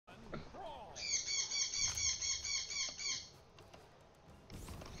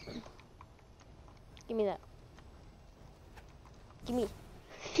Give me that. Give me.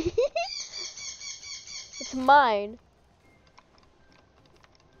 It's mine.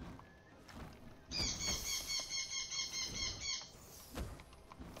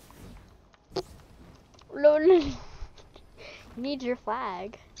 No, no. You need your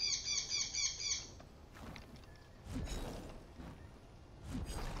flag.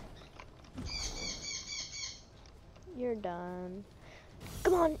 You're done.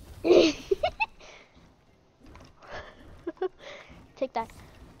 Come on. Take that.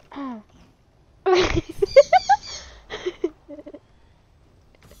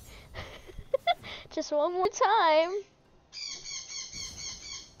 Just one more time.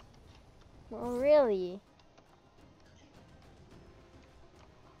 Oh, really?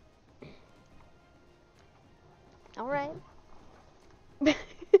 All right. What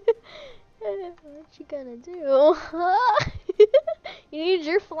you gonna do? You need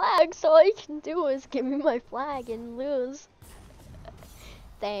your flag, so all you can do is give me my flag and lose.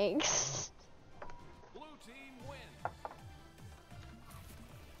 Thanks. Blue team wins.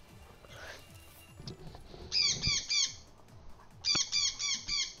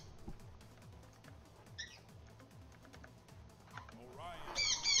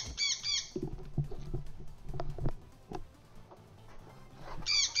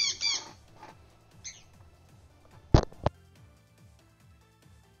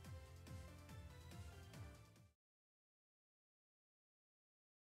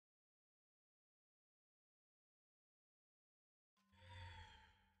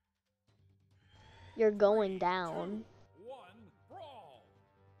 You're going down. 2, 1, brawl.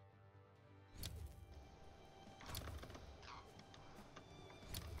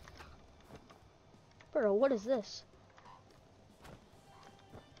 Bro, what is this?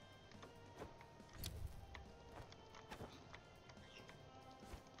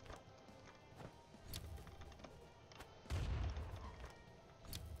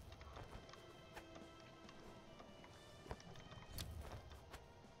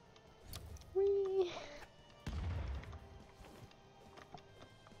 Whee.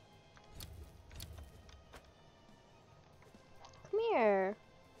 Come here.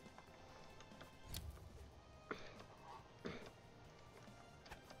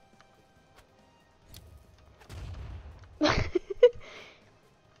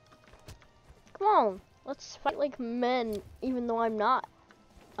 Come on, let's fight like men, even though I'm not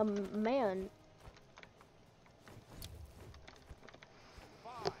a man.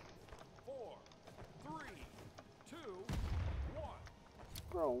 5, 4, 3, 2, 1.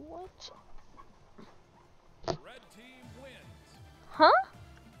 Bro, what? Red team wins. Huh?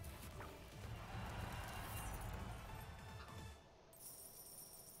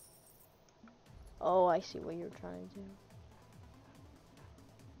 Oh, I see what you're trying to do.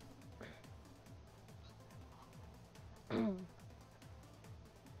 Orion.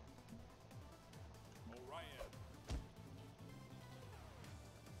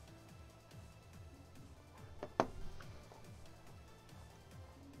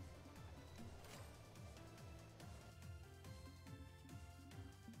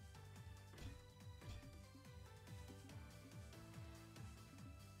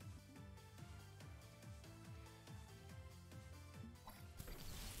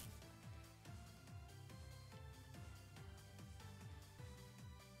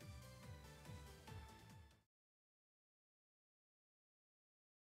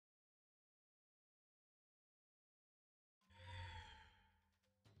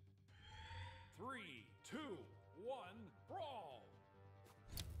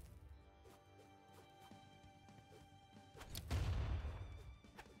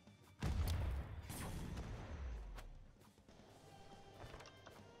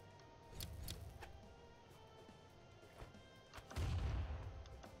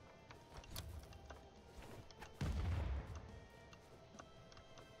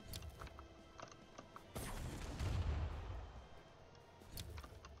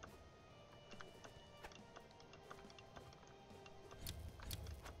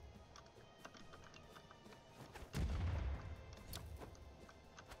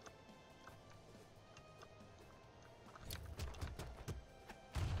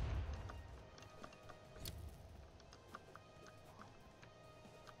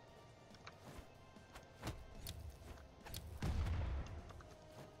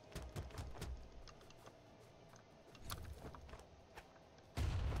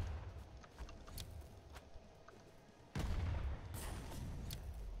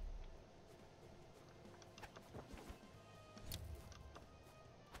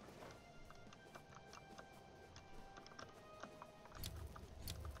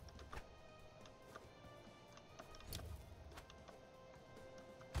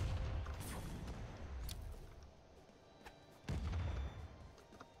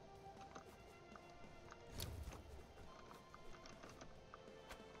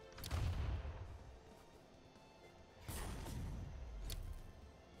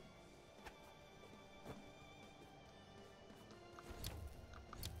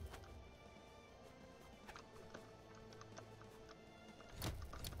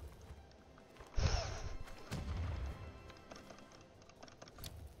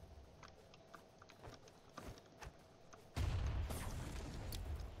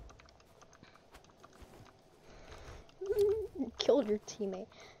 killed your teammate.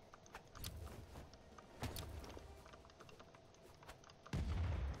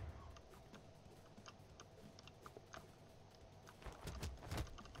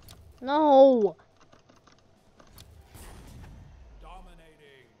 No.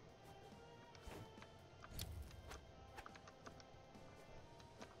 Dominating.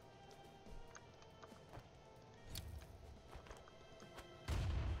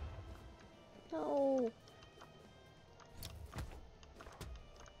 No.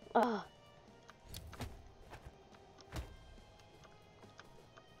 Ugh.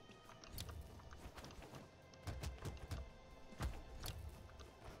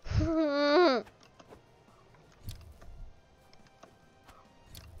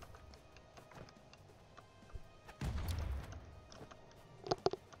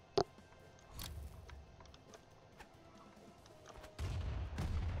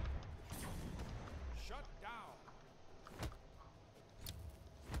 Shut down.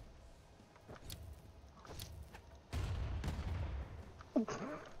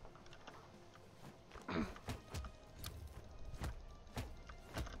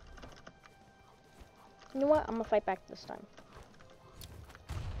 You know what? I'm gonna fight back this time.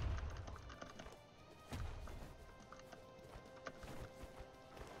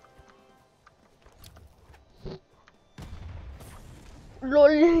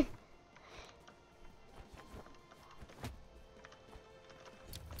 LOL.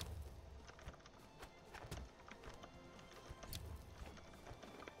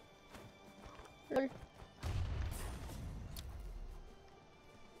 LOL.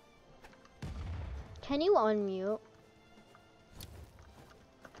 Can you unmute?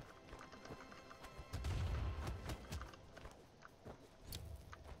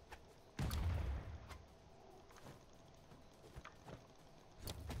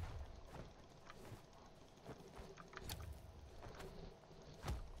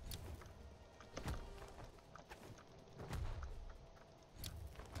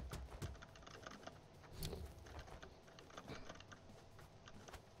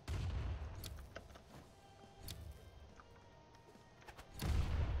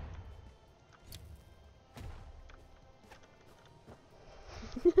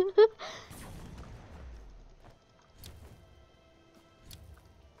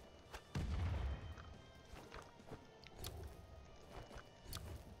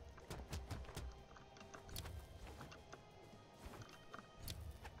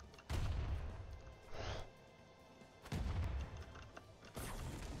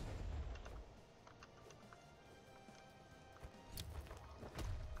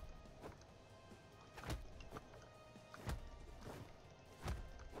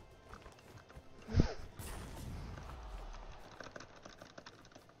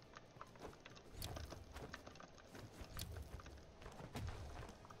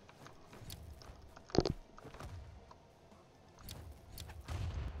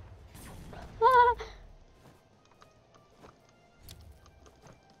 Ah.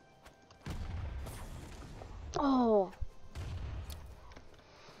 Oh.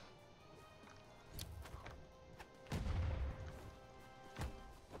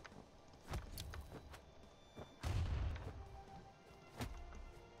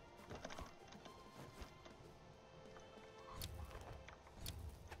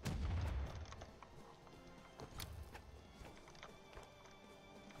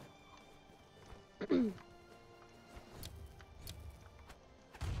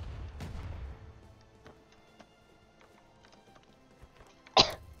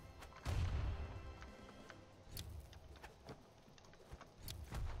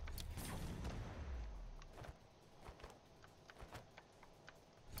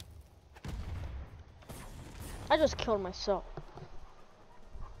 I just killed myself.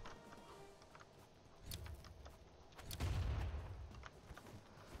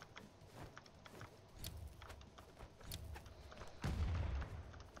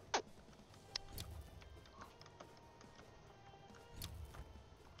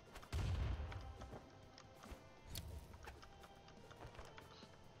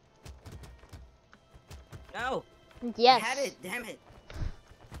 No. Yes. I had it. Damn it.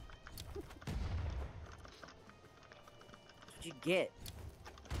 What'd you get?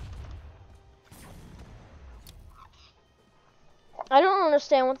 I don't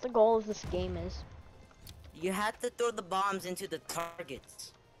understand what the goal of this game is. You had to throw the bombs into the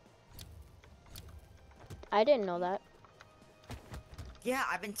targets. I didn't know that. Yeah,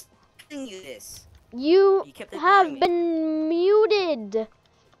 I've been telling you this. You You kept ignoring have me. been muted.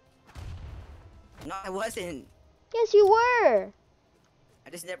 No, I wasn't. Yes, you were. I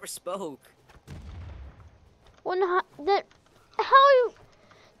just never spoke. When that how?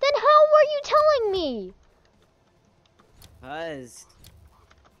 Then how were you telling me? Buzz.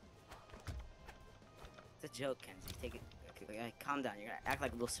 It's a joke, Kenzie. Take it. Okay, calm down. You're gonna act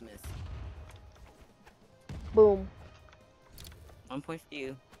like Will Smith. Boom. 1 point for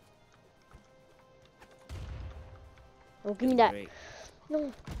you. Oh, give me that. Great.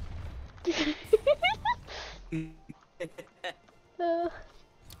 No.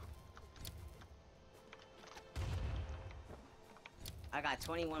 I got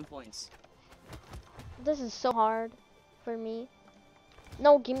 21 points. This is so hard for me.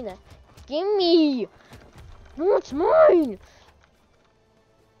 No, give me that. Give me. No, it's mine.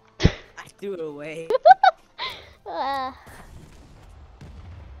 I threw it away.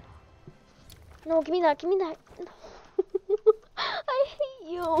 No, give me that. Give me that. I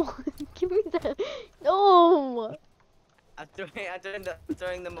hate you. Give me that. No. I'm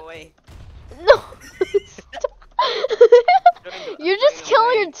throwing them away. No. Stop. You just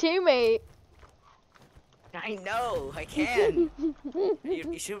killed your teammate. I know, I can.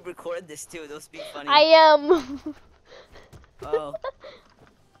 you should record this too. Those be funny. I am. Oh.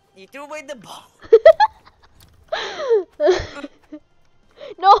 You threw away the ball.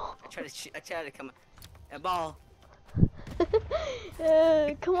 No. I tried to come. A ball.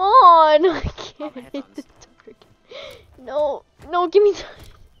 Come on. I Oh, can't. my headphones. No. No, give me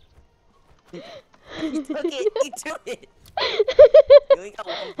that. He took it. He took it. You only got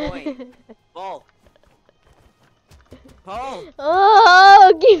 1 point. Ball. Ball.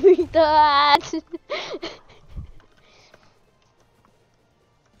 Oh, give me that.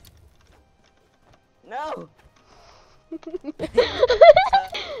 No.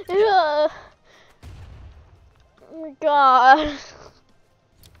 Oh my god.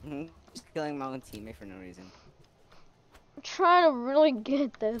 Just killing my own teammate for no reason. I'm trying to really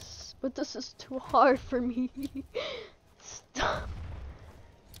get this, but this is too hard for me. Stop.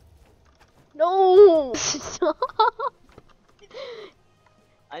 No. Stop.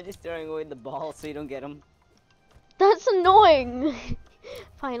 I'm just throwing away the ball so you don't get him. That's annoying.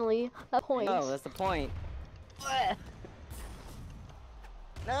 Finally, that point. No, that's the point.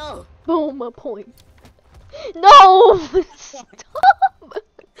 No. Boom, a point. No! Stop!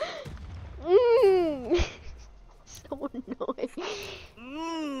 So annoying.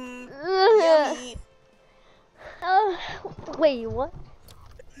 Yummy. Wait, what?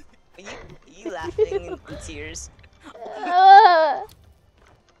 Are you laughing in tears?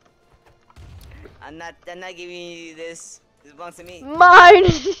 I'm not giving you this. This belongs to me. Mine!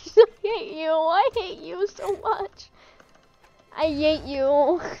 I hate you. I hate you so much. I hate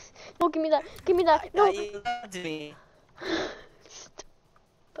you. No, give me that. Give me that. No. You loved me.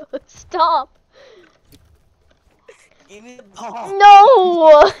 Stop. Give me the ball.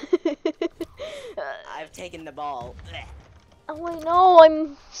 No. I've taken the ball. Oh wait, no.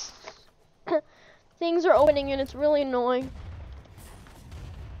 I'm. Things are opening and it's really annoying.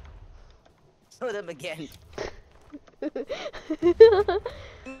 Show them again.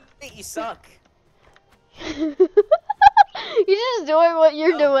 You suck. You're just doing what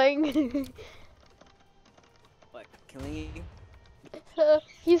you're doing. What? Killing you?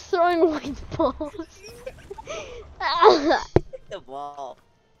 He's throwing away the balls. The ball.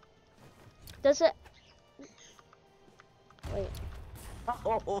 Does it? Wait.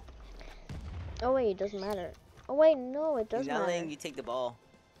 Oh. Oh wait, it doesn't matter. Oh wait, no, it does He's not matter. letting you take the ball.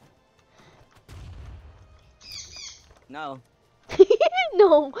 No.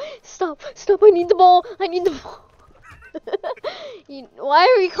 No, stop, stop, I need the ball, I need the ball. Why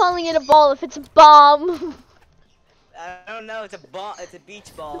are you calling it a ball if it's a bomb? I don't know. It's a ball. It's a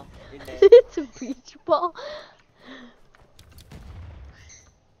beach ball. It's a beach ball.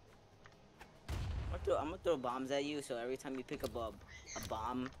 I'm gonna throw bombs at you, so every time you pick up a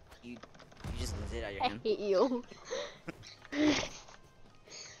bomb, you just lose it out of your I hand. hate you.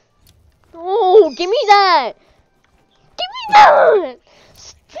 Oh, give me that! Give me that!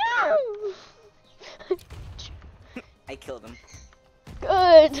 Stop! I killed him.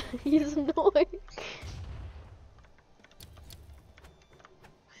 Good. He's annoying.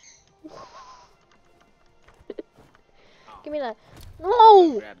 Give me that.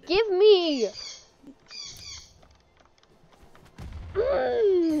 No! Grabbed it. Give me!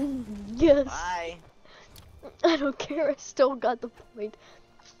 Yes. Bye. I don't care. I still got the point.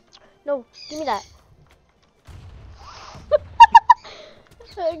 No, give me that.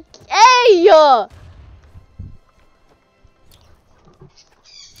 Hey!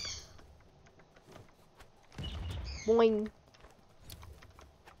 Boing.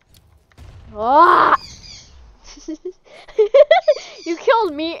 Ah! You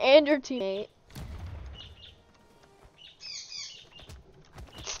killed me and your teammate.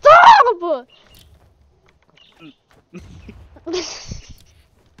 Stop! This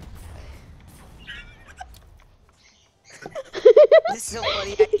is so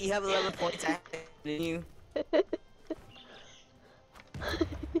funny. You have 11 points. I have than you.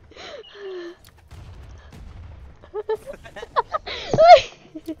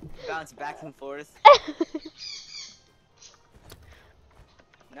 Bounce back and forth.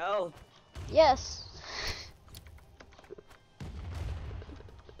 No. Yes.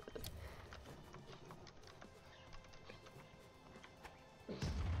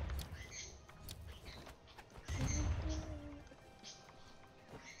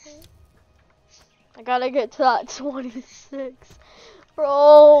 I gotta get to that 26.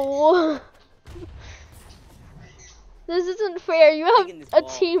 Bro. This isn't fair. You have Taking this a ball.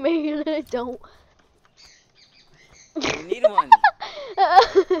 teammate and I don't. You need one.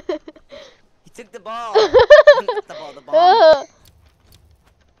 He took the ball. Not the ball, the bomb.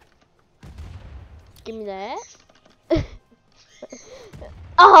 Give me that.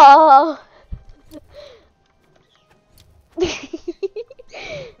 Oh.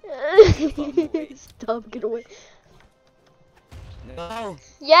 Stop, get away. No.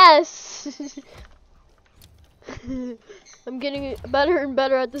 Yes. I'm getting better and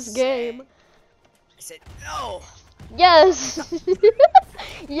better at this game. I said no. Yes.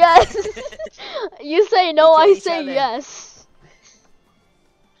 Yes. You say no, We I kill each say other. yes.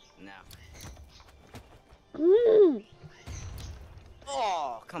 No. Mm.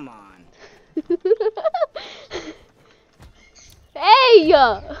 Oh, come on. Hey!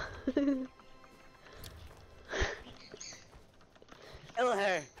 Kill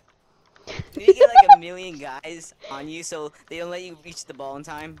her. Did you get like a million guys on you so they don't let you reach the ball in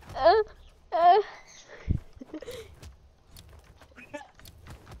time? uh.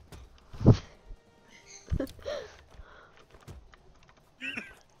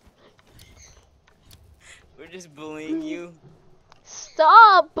 We're just bullying you.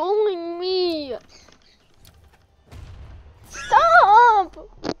 Stop bullying me! Stop!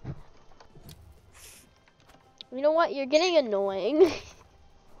 You know what? You're getting annoying.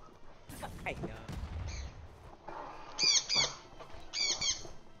 I know.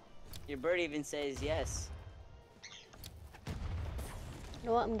 Your bird even says yes. You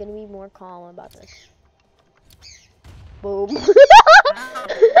know what? I'm gonna be more calm about this. Boom.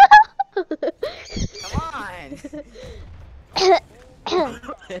 Come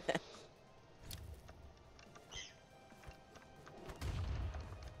on.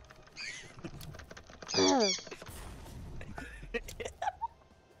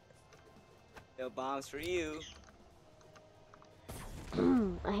 No bombs for you.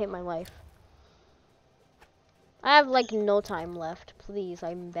 I hate my life. I have like no time left. Please,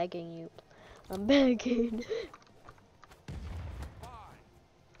 I'm begging you. I'm begging. 5,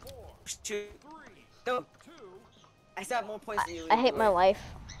 4, Shoot. 3, No, 2, I still have more points than you. I hate my life.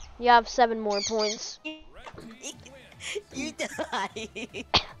 You have 7 more points. red team wins. You died.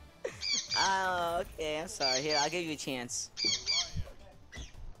 Oh, okay. I'm sorry. Here, I'll give you a chance.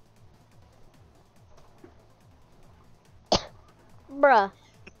 Bruh.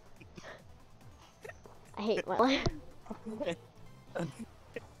 I hate my life.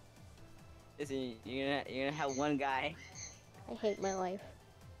 Listen, you're gonna have one guy. I hate my life.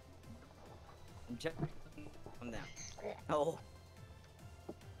 Jump. Come down. Oh.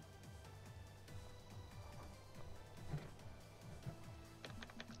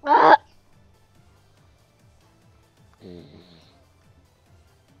 Ah!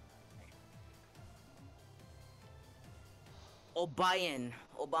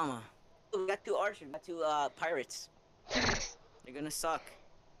 Obama. We got 2 archers. We got 2 pirates. They're gonna suck.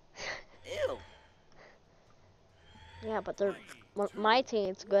 Ew. Yeah, but they're my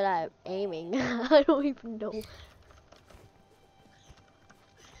team's good at aiming. I don't even know.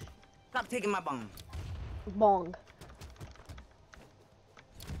 Stop taking my bomb. Bong.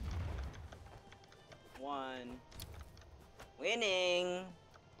 1. Winning.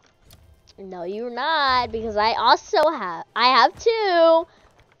 No, you're not, because I also have. I have 2.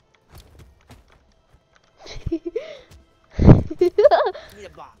 Need a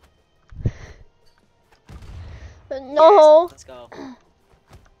bomb. No. Yes, let's go.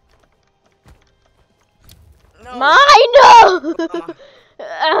 No. Mine. Obama.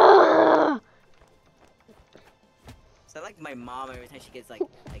 Ugh. So I like my mom every time she gets like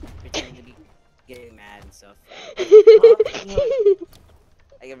pretending to be getting mad and stuff.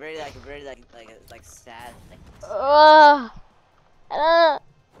 Like a very sad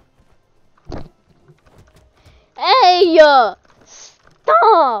Hey,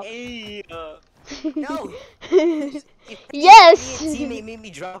 stop. Hey, No. Your Yes. idiot teammate made me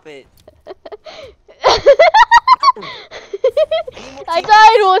drop it. Any more I teammates?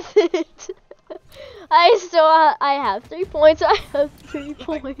 died with it. I have 3 points. I have 3 Oh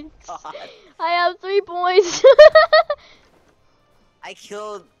my points. God. I have 3 points. I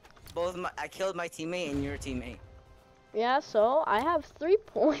killed I killed my teammate and your teammate. Yeah, so I have 3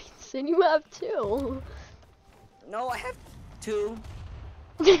 points and you have 2. No, I have 2.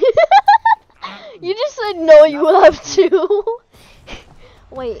 You just said no, you Not have funny. 2.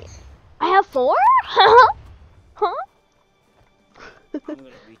 Wait, I have 4? Huh? I'm gonna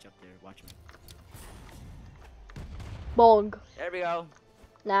reach up there. Watch me. Bong. There we go.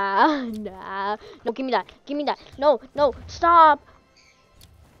 Nah. No, give me that. Give me that. No, stop.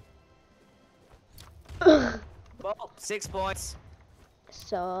 Well, 6 points.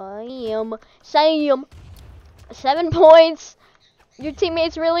 Sam. 7 points. Your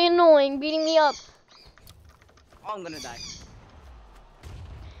teammate's really annoying, beating me up. Oh, I'm gonna die.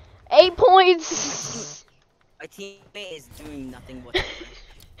 8 points. My teammate is doing nothing whatsoever.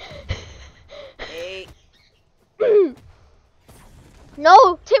 8.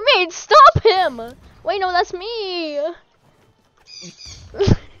 No, teammate, stop him. Wait, no, that's me. You're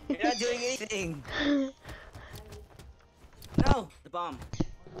not doing anything. No, the bomb.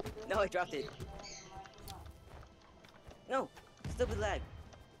 No, I dropped it. No, stupid lag.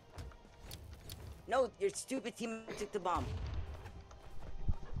 No, your stupid teammate took the bomb.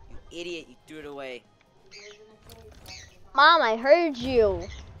 You idiot, you threw it away. Mom, I heard you.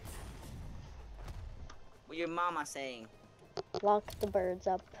 What your mama saying? Lock the birds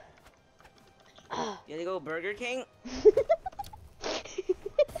up. You gotta go Burger King?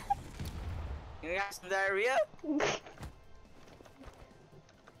 You got some diarrhea?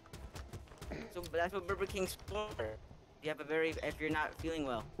 So that's what Burger King's for. You have if you're not feeling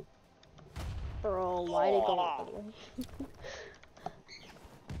well. Bro, why did it go?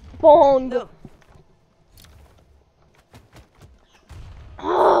 Bong. No.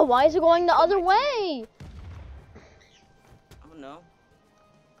 Why is it going the other way? Oh no.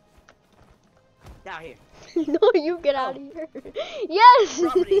 Down here. No, you get out of here. Yes.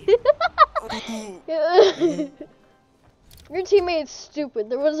 Property. Your teammate's stupid.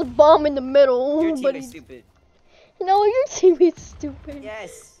 There was a bomb in the middle. Your but teammate's stupid. No, your teammate's stupid.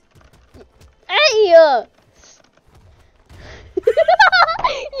 Yes. Hey! Yes!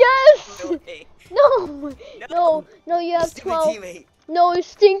 No way. No, you have Stupid 12. teammate. No,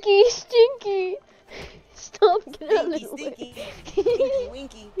 stinky. Stop, get out of the Stinky, way. Winky,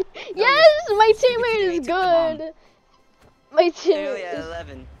 winky. No, Yes, my stupid teammate is took the bomb. good. My Clearly teammate at is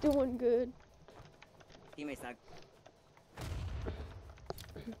 11. doing good. Teammate's not.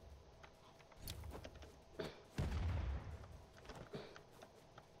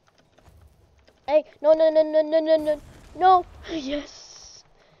 Hey, no. No, yes.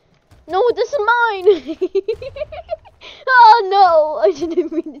 No, this is mine. Oh no, I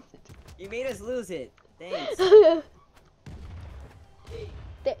didn't mean it. You made us lose it. Thanks.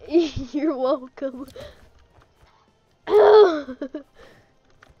 You're welcome.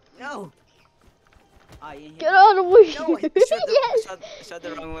 No. Ah, you Get out of the way. No, I Yes. shot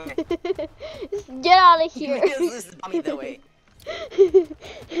the wrong way. Get out of You here. made us lose the dummy that way.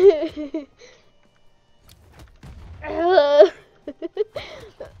 I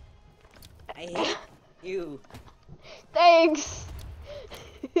hate you. Thanks.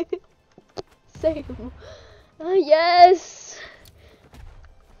 Same. Yes.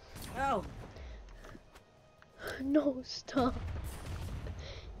 No. No, stop.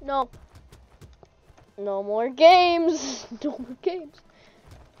 No. No more games. No more games.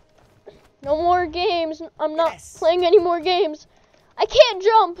 No more games. I'm not Yes. playing any more games. I can't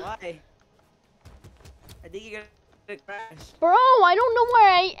jump. Why? I think you're gonna crash. Bro, I don't know where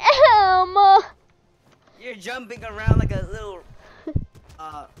I am. You're jumping around like a little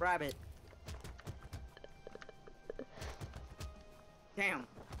rabbit. Damn.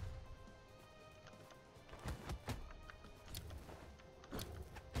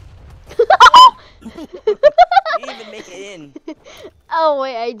 You didn't even make it in. Oh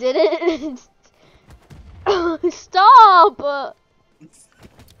wait, I didn't. Stop.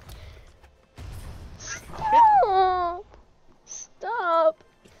 Stop. Stop.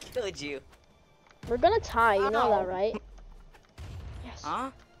 Killed you. We're gonna tie, you know that, right? Yes.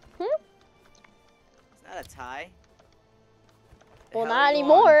 Huh? Hmm? It's not a tie. The Well, hell not are you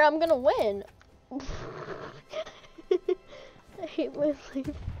anymore. on? I'm gonna win. I hate my life.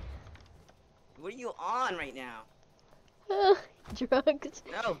 What are you on right now? Drugs.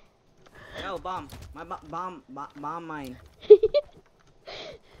 No. No, bomb. My bomb mine.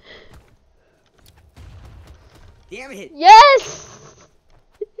 Damn it. Yes!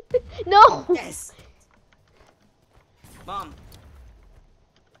 No! Yes. Bomb.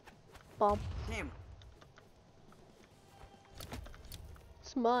 Bomb. Damn.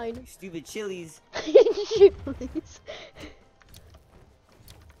 It's mine. You stupid chilies. Please.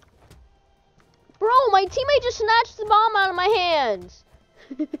 Bro, my teammate just snatched the bomb out of my hands.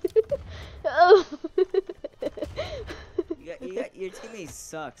 Oh. Your teammate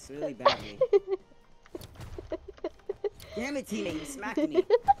sucks really badly. Damn it, teammate, you smacked me.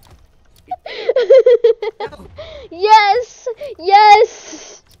 No. Yes!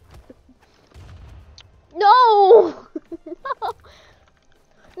 Yes! No! No!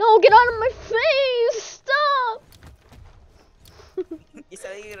 No, get out of my face! Stop! You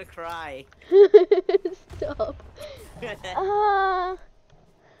said you're gonna cry. Stop.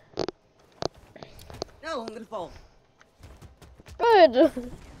 No, I'm gonna fall. Good.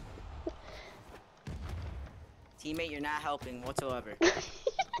 Teammate, you're not helping whatsoever.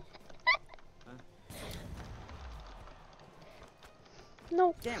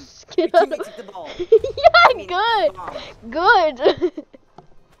 No. Damn. Just Your get out teammate of- took the ball. Yeah, good. Good.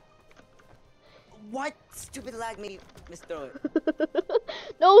 What? Stupid lag made me misthrow it.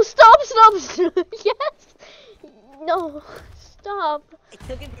 No, stop. Yes. No, stop. I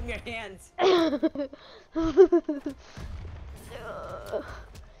took it from your hands.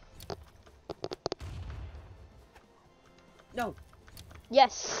 No.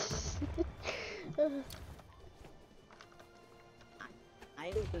 Yes. I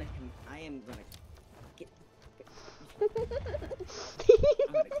am gonna get.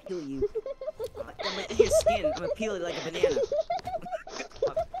 I'm gonna kill you. I'm gonna eat your skin. I'm gonna peel it like a banana.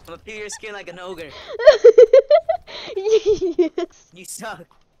 I'm gonna peel your skin like an ogre. Yes. You suck.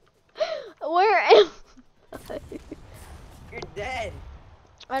 Where am I? You're dead.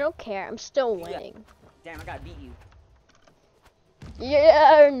 I don't care. I'm still You got- winning. Damn, I gotta beat you.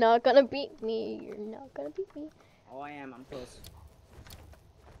 You're not gonna beat me. You're not gonna beat me. Oh, I am. I'm close.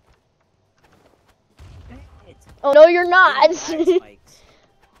 Dang it. Oh no, you're not. Lag spikes.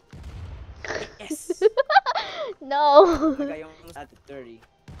 Yes. No. I got you almost at the 30.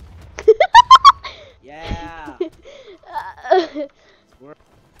 Yeah.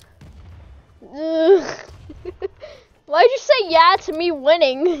 Why'd you say yeah to me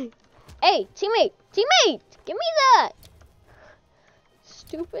winning? Hey, teammate, give me that.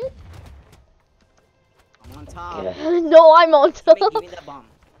 Stupid. I'm on top. No, I'm on top. Teammate, give me that bomb.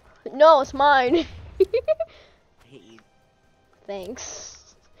 No, it's mine. I hate you.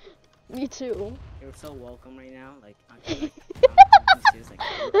 Thanks. Me too. You're so welcome right now. Like, I'm serious, like,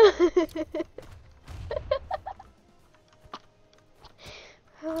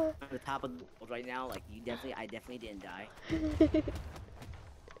 I'm at the top of the world right now. Like, I definitely didn't die.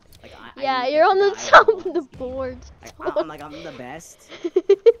 Like, Yeah, I you're on the die top in of the this game. board. Like, I'm the best.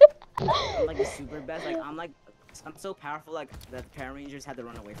 I'm like the super best. Like, I'm so powerful. Like, that the Power Rangers had to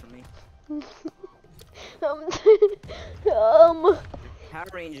run away from me. um, Power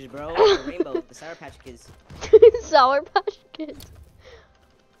Rangers, bro. The Rainbow, the Sour Patch Kids. Sour Patch Kids.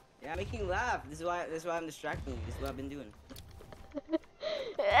 Yeah, making you laugh. This is why I'm distracting you. This is what I've been doing.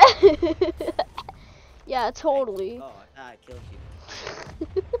 Yeah, totally. Oh, I thought I killed you.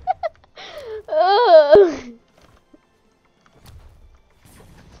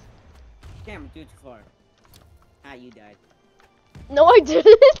 Damn, dude, too far. Ah, you died. No, I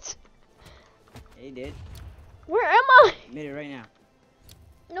didn't. Yeah, you did. Where am I? You made it right now.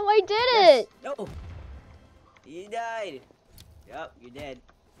 No, I didn't. Yes. No. You died. Yup, you're dead.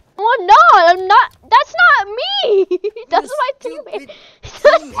 No, I'm not. I'm not. That's not me. That's my teammate. stupid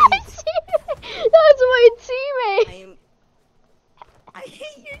That's my teammate. That's my teammate. I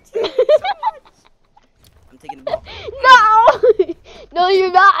hate your team so much. I'm taking the ball. No. No,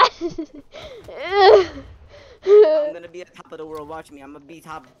 you're not. I'm gonna be at the top of the world. Watch me. I'm gonna be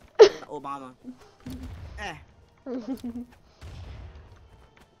top Obama.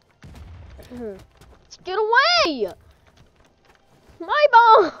 Get away. My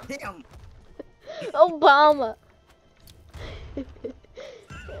ball. Damn. Obama.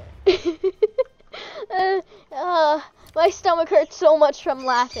 My stomach hurts so much from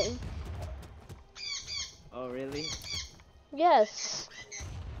laughing. Oh, really? Yes.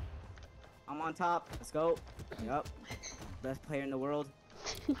 I'm on top. Let's go. Yup. Best player in the world.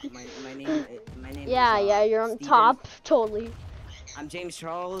 My name. Yeah, is, yeah, you're on Steven. top. Totally. I'm James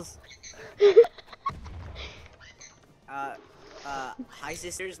Charles. Hi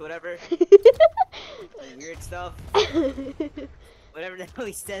sisters, whatever. Weird stuff. Whatever the hell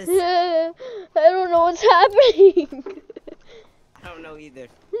he says. I don't know what's happening. I don't know either.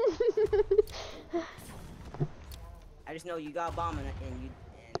 I just know you got a bomb and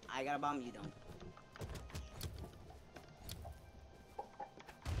I got a bomb and you don't.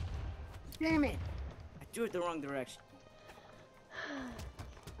 Damn it! I threw it the wrong direction.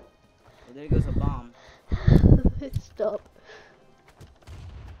 Well, there goes a bomb. Stop.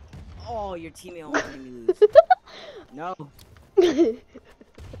 Oh, your teammate almost made me lose. No. Thank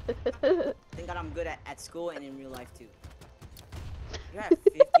God I'm good at school and in real life too. You're at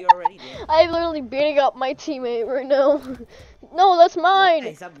 50 already, dude. I'm literally beating up my teammate right now. No, that's mine.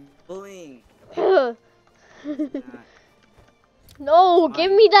 Hey, stop bullying. No, Mine.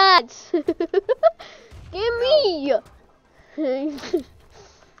 give me that. Give me. Where'd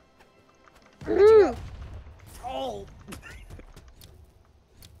you go? Oh.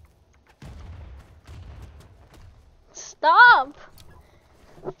 Stop.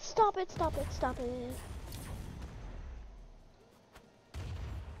 Stop it, stop it, stop it.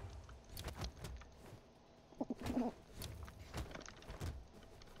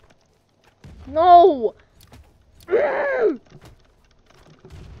 No.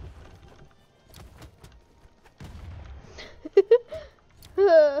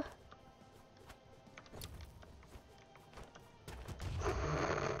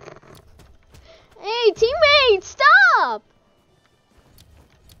 Hey, teammate, stop!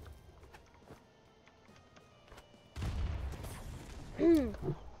 Your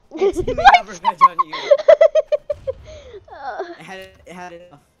teammate got revenge on you. It had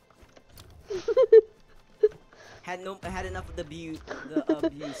enough. Had enough of the abuse. The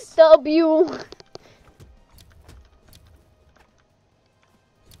abuse.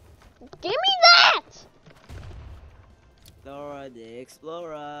 Give me that! Dora the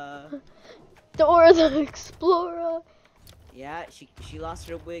Explorer. Dora the Explorer. Yeah, she lost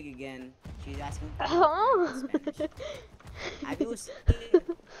her wig again. She's asking for Oh. Spanish. I do see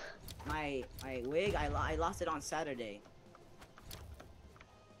my wig. I lost it on Saturday.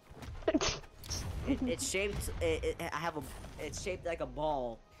 It's shaped. It's shaped like a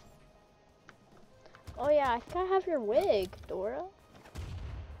ball. Oh yeah, I think I have your wig, Dora.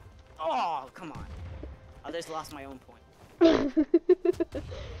 Oh, come on. I just lost my own point.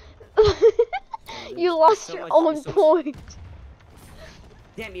 You lost so your much- own so- point.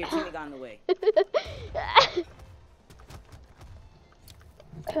 Damn, your teammate got in the way.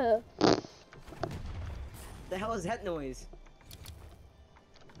 The hell is that noise?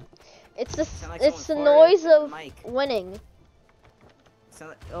 It's the Sound like it's the someone farted noise in the of mic. winning.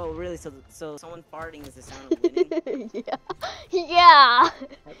 Oh, really? So someone farting is the sound of winning? Yeah.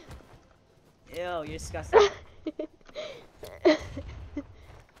 Ew, you're disgusting.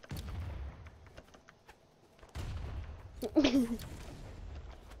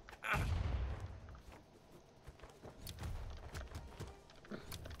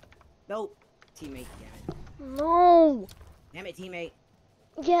 Nope. Teammate, damn it. No. Damn it, teammate.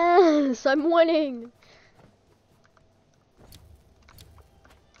 Yes, I'm winning.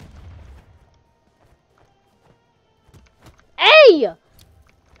 Hey!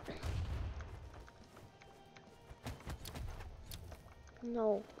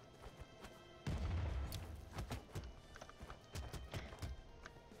 No.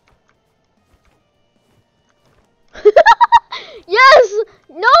 Yes!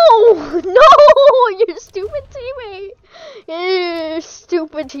 No! No! You stupid teammate! You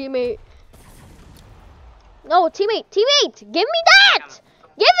stupid teammate. No, teammate! Teammate! Give me that!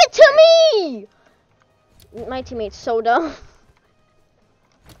 Give it to me! My teammate's so dumb.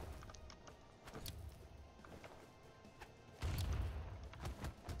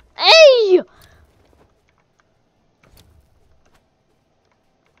 Hey!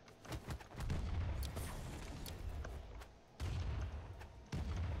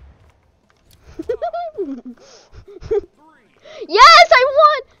 Yes, I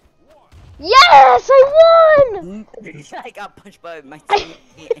won! Yes, I won! I got punched by my teammate.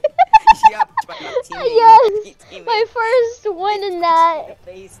 She got punched by my teammate. Yes, Teammate. my first win in that.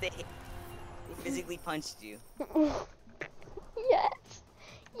 They face, they physically punched you. Yes,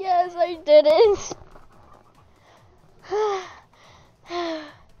 yes, I did it.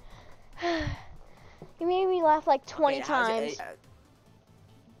 You made me laugh like 20 Okay, how's times. it-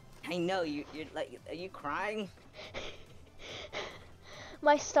 I know you're like. Are you crying?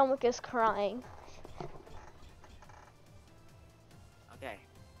 My stomach is crying. Okay,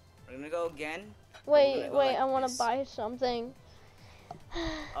 we're gonna go again. Wait, gonna go wait, like I want to this. buy something.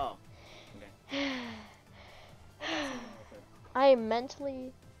 Oh. Okay. I am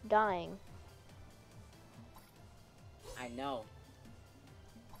mentally dying. I know.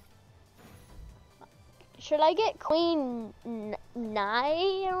 Should I get Queen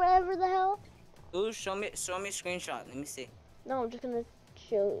Nye or whatever the hell? Ooh, show me a screenshot. Let me see. No, I'm just gonna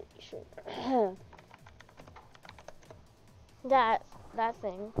show that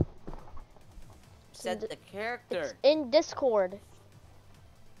thing. Set the character. It's in Discord.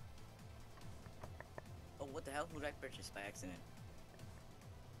 Oh, what the hell? Who did I purchase by accident?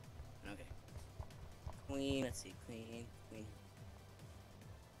 Okay. Queen, let's see. Queen.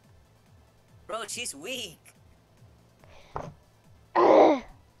 Bro, she's weak. I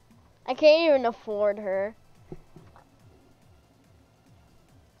can't even afford her.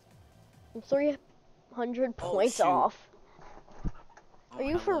 I'm 300 points shoot. off. Oh, Are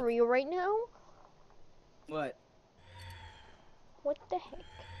you my for luck. real right now? What? What the heck?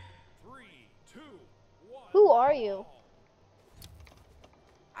 3, 2, 1. Who are you?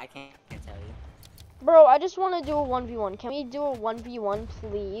 I can't tell you. Bro, I just want to do a 1v1. Can we do a 1v1,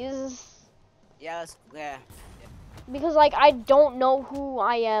 please? Yeah, Because, like, I don't know who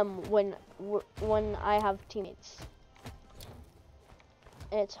I am when I have teammates.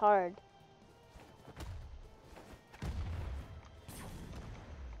 It's hard.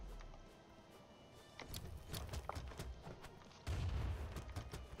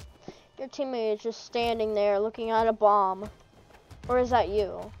 Your teammate is just standing there looking at a bomb. Or is that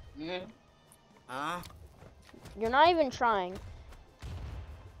you? Mm-hmm. You're not even trying.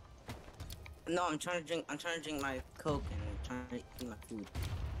 No, I'm trying to drink my Coke and I'm trying to eat my food.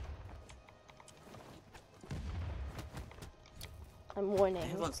 I'm winning.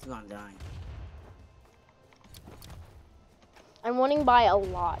 Everyone's still on dying. I'm winning by a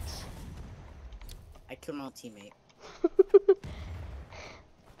lot. I killed my own teammate.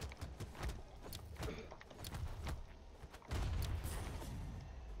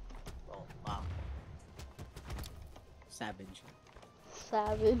 Oh, wow. Savage.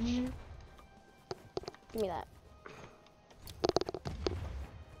 Savage. Give me that.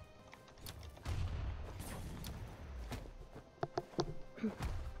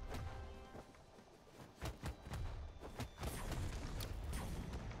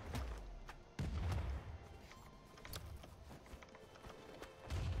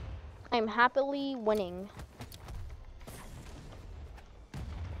 I'm happily winning.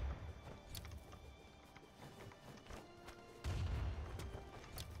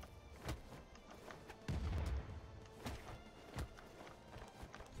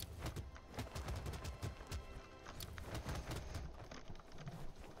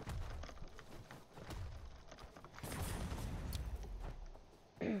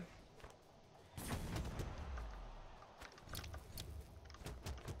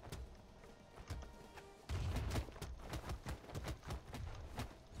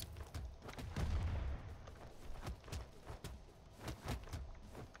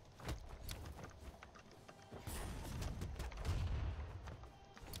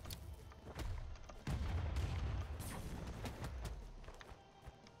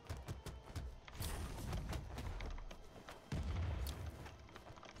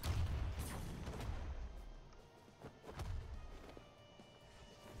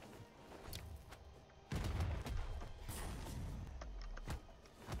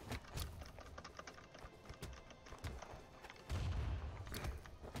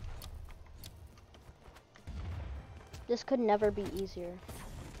 This could never be easier.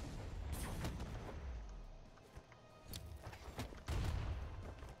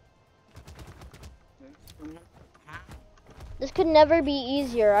 This could never be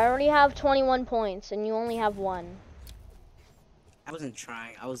easier. I already have 21 points and you only have 1. I wasn't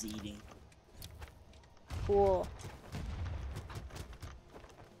trying, I was eating. Cool.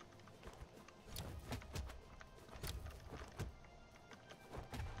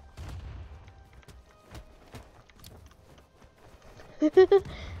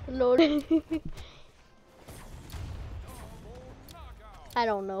 Lord. I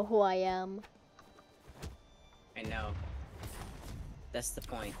don't know who I am. I know. That's the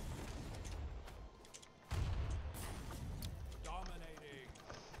point.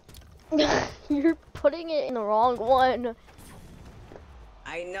 Dominating. You're putting it in the wrong one.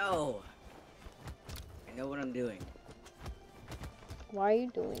 I know. I know what I'm doing. Why are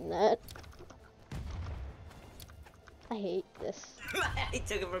you doing that? I hate this. I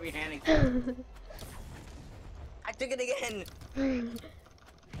took it from your hand again. I took it again.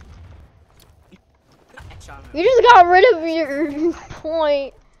 You just got rid of your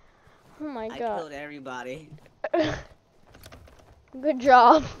point. Oh my I god. killed everybody. Good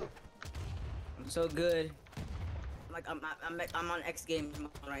job. I'm so good. Like I'm on X Games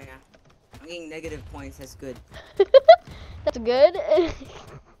mode right now. I'm getting negative points. That's good. That's good.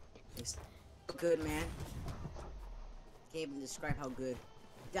 It's so good, man. Can't even describe how good.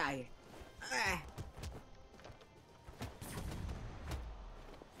 Die. Ah.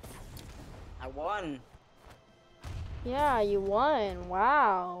 I won. Yeah, you won.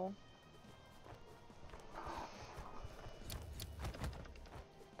 Wow.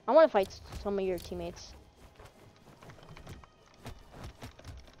 I want to fight some of your teammates.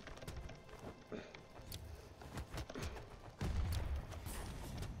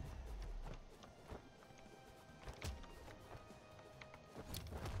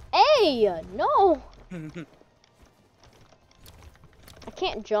 Hey, no. I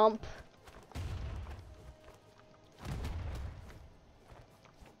can't jump.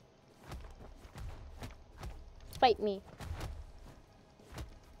 Fight me.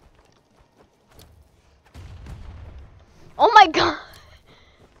 Oh my god.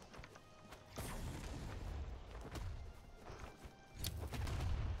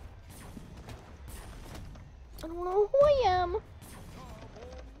 I don't know who I am. Double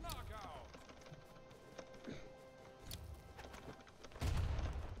knockout.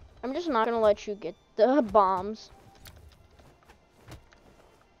 I'm just not gonna let you get the bombs.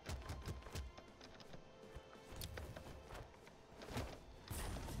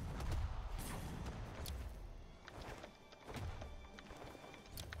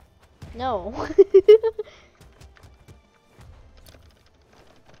 No.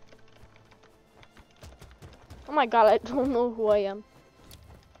 Oh my god, I don't know who I am.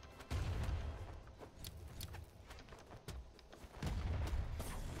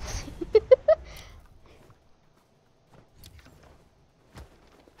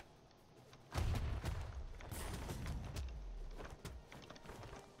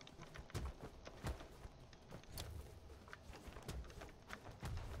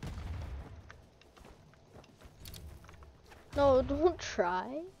 No, don't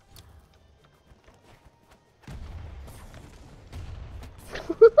try.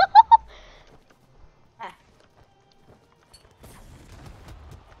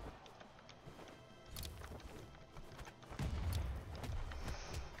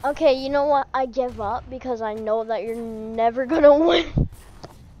 Okay, you know what? I give up because I know that you're never gonna win.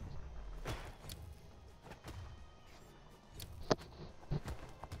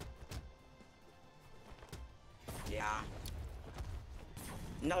 Yeah.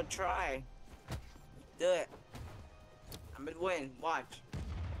 No, try. Do it. I'm gonna win. Watch.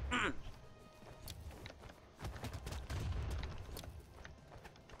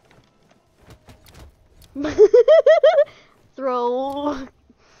 Throw.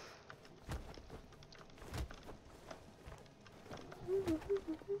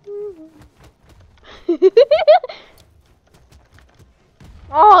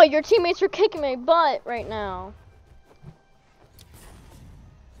 Oh, your teammates are kicking my butt right now.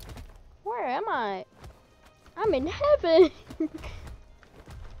 Where am I? I'm in heaven.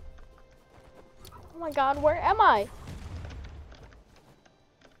 Oh my god, where am I?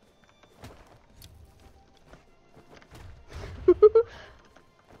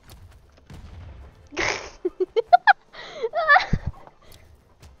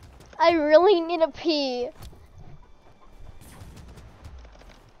 I really need a pee.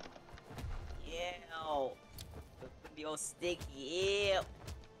 Ew. Be all sticky. Ew.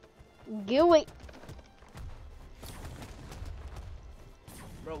 Gooey.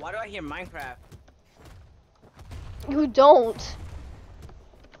 Bro, why do I hear Minecraft? You don't.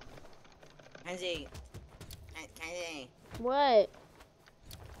 Kenzie. Kenzie. What?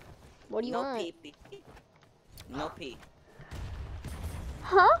 What do you No want? pee pee. No pee.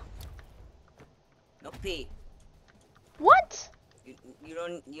 Huh? No pee. What? You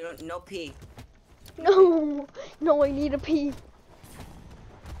don't, no pee. No. No, I need a pee.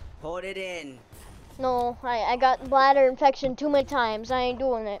 Hold it in. No, I got bladder infection too many times. I ain't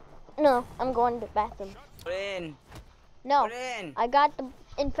doing it. No, I'm going to the bathroom. Hold it in. No, Hold it in. I got the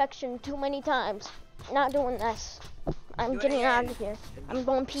infection too many times. Not doing this. I'm Do it getting out again. of here. I'm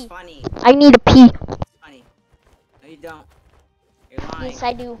going It's pee. funny. I need a pee. It's funny. No, you don't. You're lying. Yes,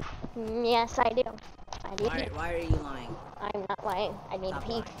 I do. Yes, I do. I did. Why are you lying? I'm not lying. I need Stop a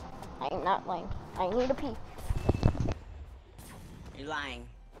pee. lying. I'm not lying. I need a pee. You're lying.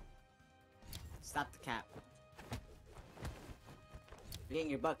 Stop the cap. You're getting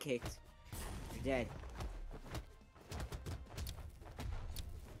your butt kicked. You're dead.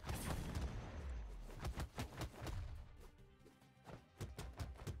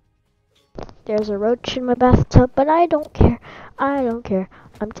 There's a roach in my bathtub, but I don't care. I don't care.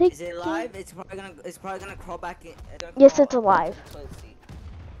 I'm taking. Is it alive? It's probably gonna crawl back in. Yes, it's alive.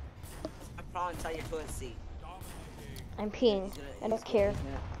 I'm crawling inside your toilet seat. I'm peeing. I don't care.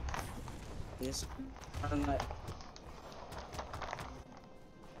 He's gonna,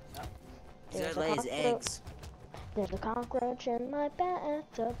 He's gonna lay his eggs. There's a cockroach in my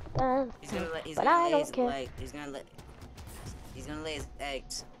bathtub. He's gonna lay. He's But gonna I lay don't his care. leg. He's gonna lay. He's gonna lay his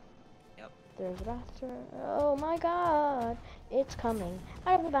eggs. Yep. There's a bathtub. Oh my god. It's coming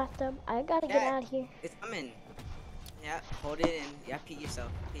out of the bathtub. I gotta get Yeah. out of here. It's coming. Yeah. Hold it in. Yeah. Pee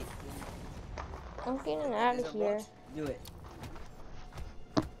yourself. Pee. I'm getting out There's of a here. roach. Do it.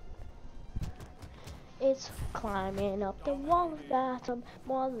 It's climbing up the wall of the bathtub,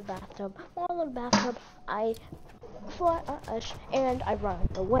 wall of the bathtub, wall of the bathtub. I flush and I run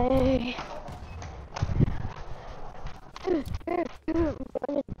away.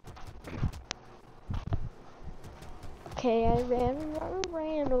 Okay, I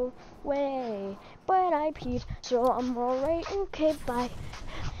ran away, but I peed, so I'm alright. Okay, bye.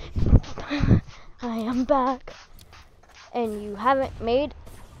 I am back, and you haven't made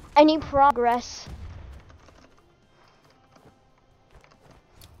any progress.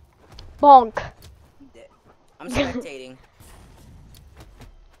 Bonk. I'm spectating.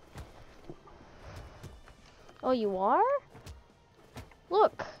 Oh, you are?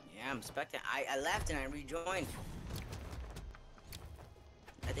 Look. Yeah, I'm spectating. I left and I rejoined.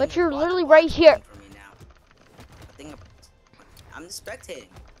 I think But the you're bottom literally box right is here. working for me now. I think I'm just spectating.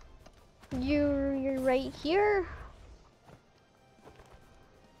 You're right here.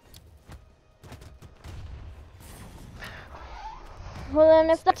 Well then,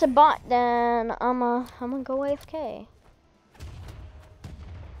 if that's a bot, then I'm gonna go AFK.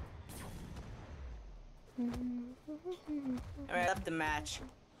 Alright, left the match.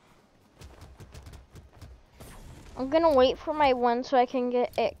 I'm gonna wait for my win so I can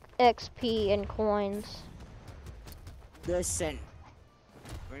get XP and coins. Listen,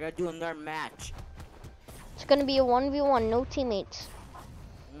 we're gonna do another match. It's gonna be a 1v1, no teammates.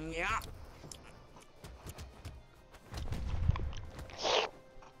 Yeah.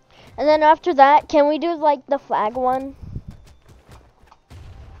 And then after that, can we do like the flag one?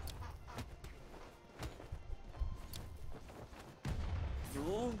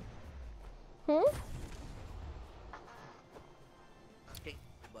 Duel? Hmm? Kick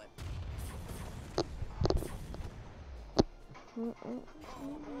butt.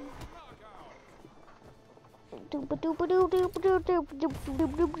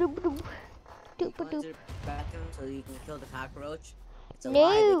 You go into the bathroom so you can kill the cockroach. It's alive.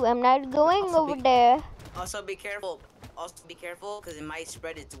 No, I'm not going Also over be- there. Also be careful. Also be careful because it might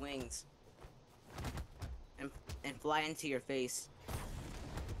spread its wings and fly into your face.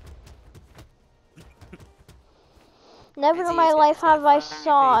 Never It's in my gonna- life it's gonna have I fly on your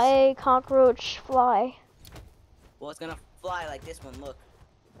saw face. a cockroach fly. Well, it's gonna fly like this one. Look,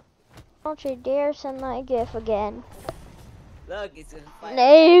 Don't you dare send that gif again. look, it's gonna fly.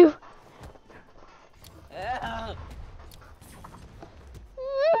 No. Ah,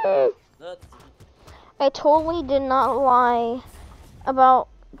 look, I totally did not lie about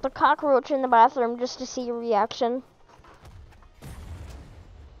the cockroach in the bathroom just to see your reaction.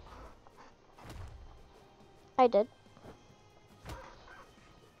 I did.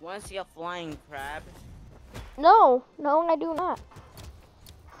 want to see a flying crab? No, no, I do not.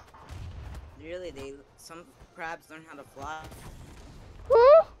 Really, some crabs learn how to fly.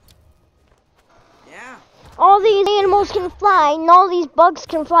 Hmm? Yeah. All these animals can fly, and all these bugs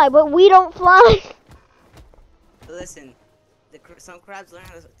can fly, but we don't fly. Listen, some crabs learn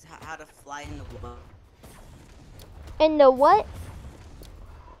how to fly in the water. In the what?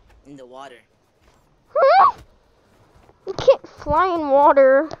 In the water. Huh? You can't fly in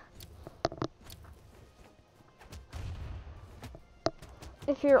water.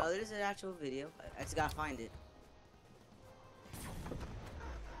 If you're Oh, there's an actual video. I just gotta find it.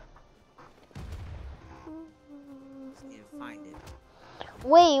 Just need to find it.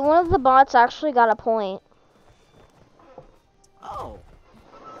 Wait, one of the bots actually got a point. Oh,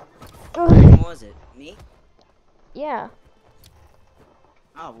 who was it? Me? Yeah.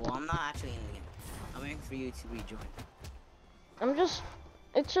 Oh, well, I'm not actually in the game. I'm waiting for you to rejoin.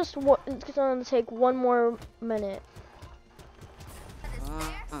 It's just what, it's gonna take one more minute.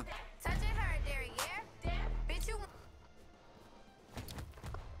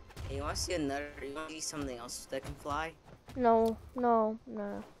 Hey, you wanna see you wanna see something else that can fly? No, no,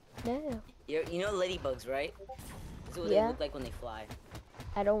 no, no. You know ladybugs, right? This is what Yeah. they look like when they fly.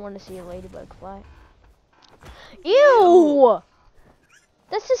 I don't want to see a ladybug fly. Ew!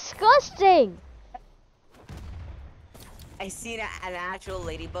 That's disgusting! I seen an actual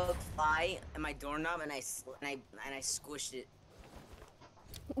ladybug fly in my doorknob, and I squished it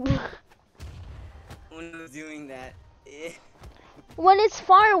when I was doing that. When it's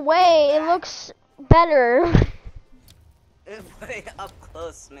far away, it looks better. Put it up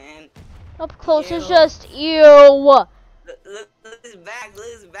close, man. Up close Ew. is just ew. Look his back. Look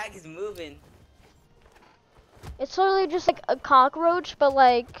his back is moving. It's literally just like a cockroach, but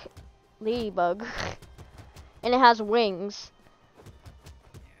like ladybug, and it has wings.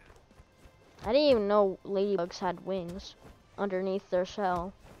 I didn't even know ladybugs had wings underneath their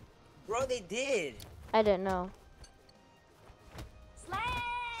shell. Bro, they did. I didn't know.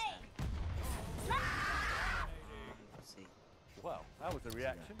 Let's see. Well, that was a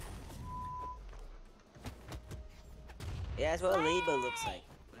reaction. Yeah, that's what a ladybug looks like.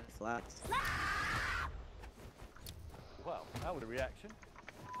 When it flies. Well, that was a reaction.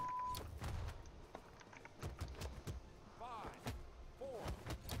 5, 4,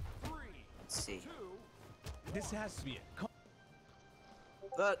 3, Let's see. 2. This has to be it.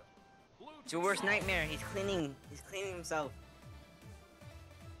 Look, it's your worst nightmare. He's cleaning. He's cleaning himself.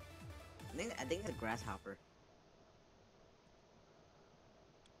 I think it's a grasshopper.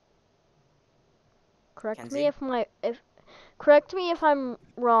 Correct Kenzie? me correct me if I'm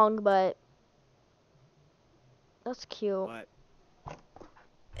wrong, but that's cute. What?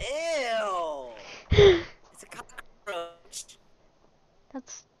 Ew! It's a cockroach.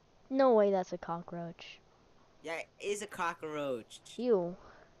 That's no way. That's a cockroach. Yeah, it is a cockroach. Ew.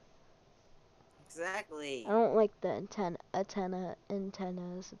 Exactly. I don't like the antennas.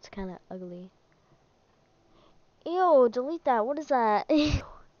 It's kind of ugly. Ew, delete that. What is that? Ew.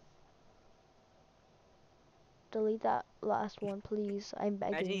 Delete that last one, please. I'm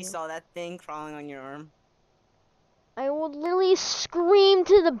begging Imagine you you. saw that thing crawling on your arm. I would literally scream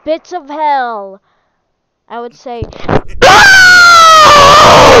to the bits of hell. I would say,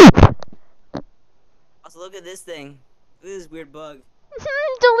 Also, look at this thing. Look at this weird bug.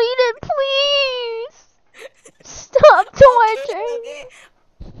 delete it, please. Stop torturing. Okay.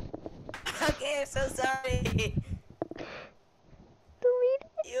 Okay, I'm so sorry. Delete it.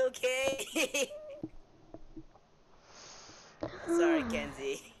 You okay? Sorry,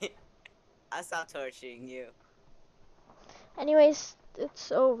 Kenzie. I'll stop torturing you. Anyways,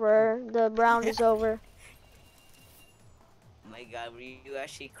 it's over. The round is over. Oh my god, were you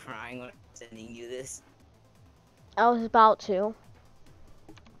actually crying when I was sending you this? I was about to.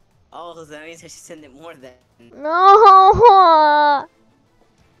 Oh, so that means I should send it more then. No.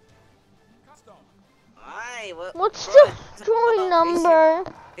 Custom. Why? What's bro, the that's- phone face number?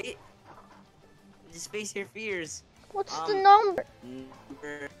 your- Just face your fears. What's the number?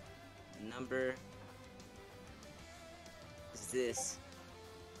 Number is this.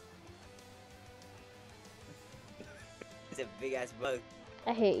 It's a big ass bug.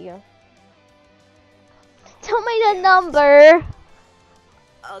 I hate you. Tell me the number.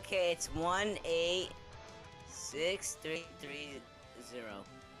 Okay, it's 186330.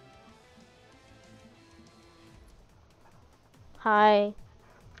 Hi. Orion.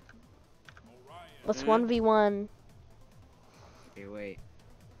 Let's Mhm. 1v1. Okay, wait.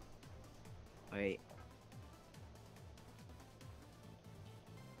 Wait.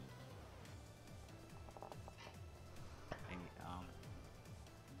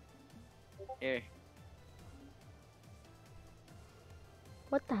 Here.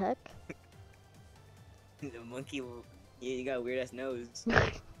 What the heck? The monkey. You got a weird ass nose.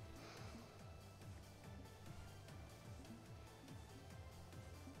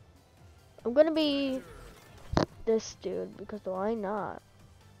 I'm gonna be this dude because why not?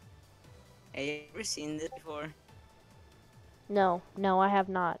 Hey, you ever seen this before? No, I have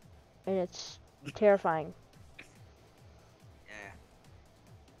not. And it's terrifying. Yeah.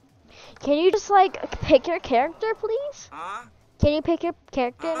 Can you just like pick your character, please? Huh? Can you pick your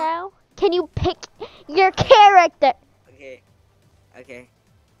character Huh? now? Can you pick your character? Okay. Okay.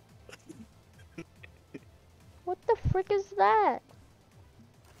 What the frick is that?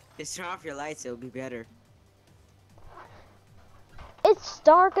 Just turn off your lights, it'll be better. It's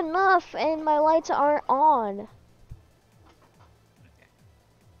dark enough and my lights aren't on.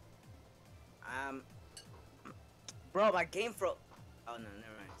 Bro, my game froze. Oh no,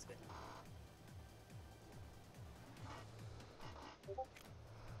 never mind. It's good.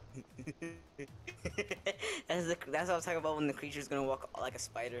 That's what I'm talking about when the creature's gonna walk like a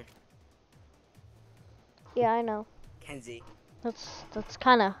spider. Yeah, I know. Kenzie, That's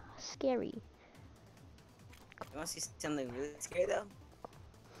kind of scary. you wanna see something really scary though?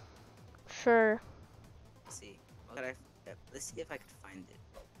 Sure. Let's see. What could I? Let's see if I could find it.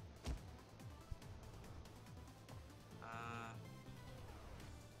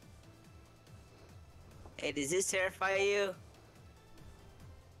 Hey, does this terrify you?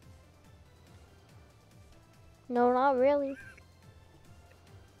 No, not really.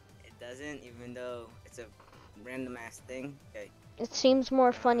 It doesn't, even though it's a random ass thing. Okay. It seems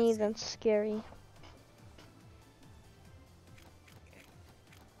more funny than scary.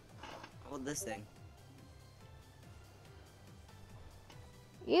 How about this thing?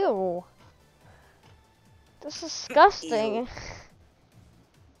 Ew. This is disgusting. Ew.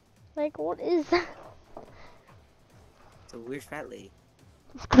 Like, what is that? It's a weird fat lady.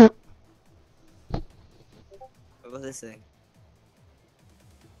 What about this thing?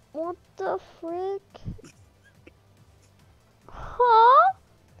 What the frick? Huh?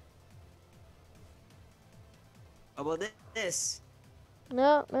 How about this?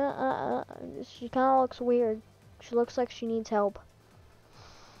 No, she kind of looks weird. She looks like she needs help.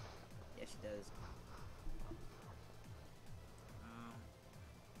 Yeah, she does.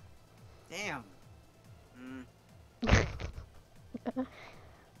 Damn.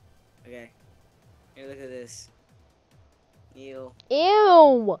 Okay. Here, look at this. Ew.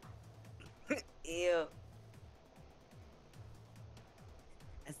 Ew! Ew.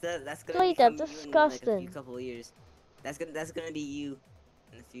 That's gonna Wait, become that's you in like a disgusting. few couple of years. That's gonna be you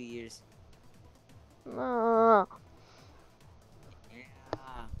in a few years. Nah.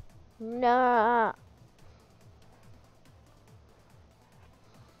 Yeah. Nah.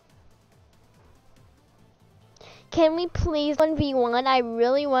 Can we please 1v1? I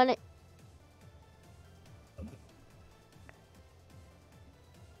really want it.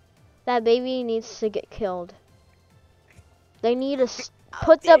 That baby needs to get killed. They need to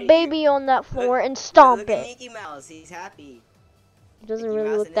put dare the you. baby on that floor and Look stomp at it. Mickey Mouse. He's happy. He doesn't Mickey really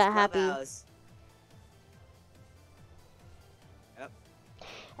Mouse look in his that happy. clubhouse.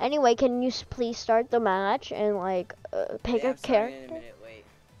 Anyway, can you please start the match and like pick Yeah, a I'm starting in a character? minute. Wait.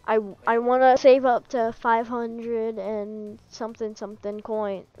 I want to save up to 500 and something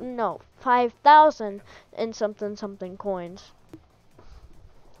coin. No, 5,000 and something coins.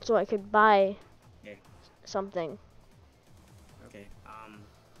 So I could buy Okay. something. Okay.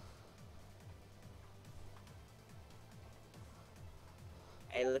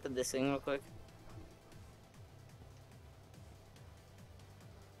 Hey, look at this thing real quick.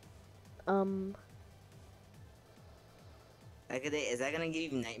 Is that gonna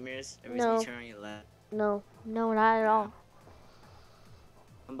give you nightmares every time No. you turn on your lap? No, not at all.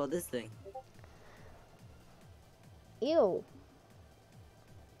 How about this thing? Ew.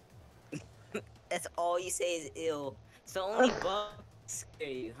 That's all you say is ill. So only bugs scare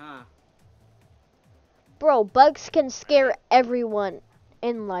you, huh? Bro, bugs can scare everyone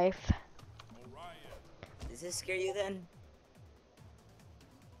in life. Does this scare you then?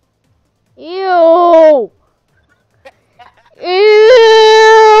 Ew!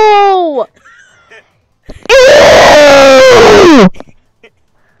 Ew! Ew!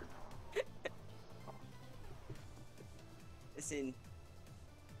 Listen,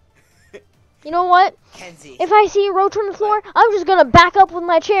 You know what? Kenzie. If I see a roach on the floor, I'm just gonna back up with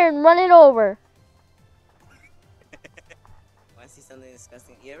my chair and run it over. Want to see something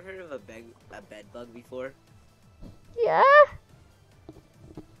disgusting? You ever heard of a bed bug before? Yeah?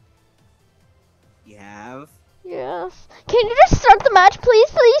 You have? Yes. Can you just start the match, please,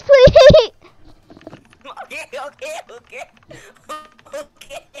 please, please? Okay. Okay.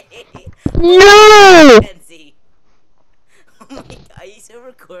 No! Kenzie. Oh my god, are you still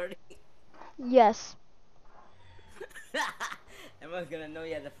recording? Yes. Everyone's gonna know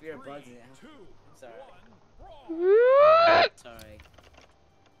you have the fear of bugs now. I'm sorry. Sorry.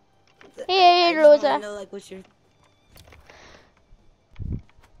 Hey, I just loser. wanna know, like, what's your...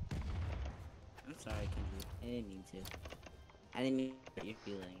 I'm sorry, Kenzie. I didn't mean to. I didn't mean to hurt your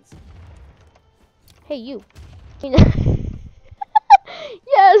feelings. Hey, you.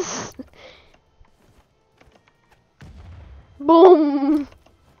 Yes! Boom!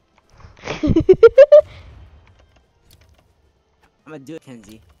 I'm gonna do it,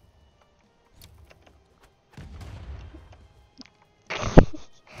 Kenzie.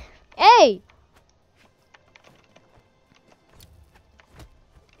 Hey!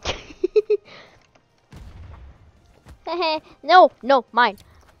 No, mine.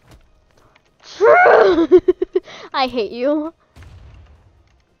 I hate you.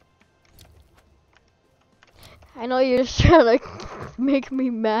 I know you're just trying to make me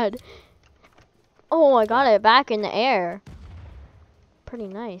mad. Oh, I got it back in the air. Pretty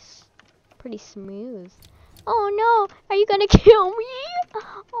nice. Pretty smooth. Oh no, are you gonna kill me?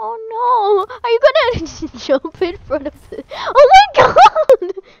 Oh no, are you gonna jump in front of the... Oh my god!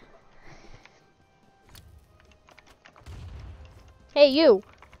 Hey, you.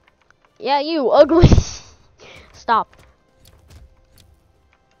 Yeah, you, ugly. Stop.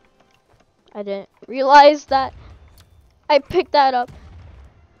 I didn't realize that I picked that up.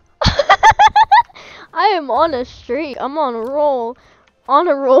 I I am on a streak. I'm on a roll. On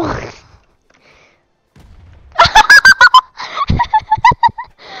a roll. I'm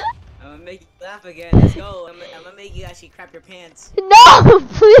gonna make you laugh again. Let's go. I'm gonna make you actually crap your pants. No,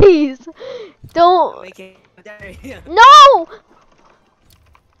 please. I'm Don't. making. I dare you. No.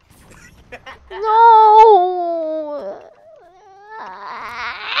 No.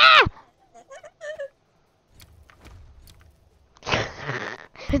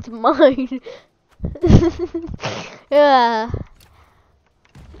 It's mine. Yeah.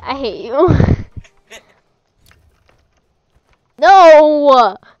 I hate you.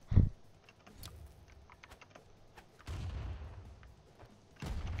 No.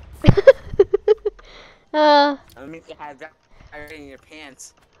 I'm gonna make you have that in your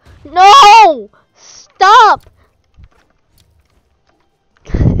pants. No. Stop.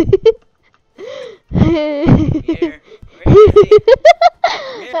 Here. Where is he?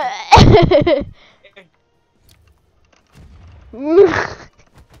 Here.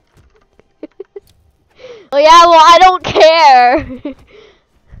 Oh yeah, well I don't care.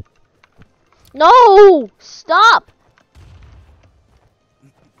 No, stop.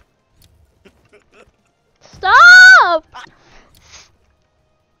 Stop.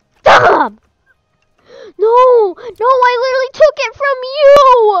 Stop. No, no, I literally took it from you.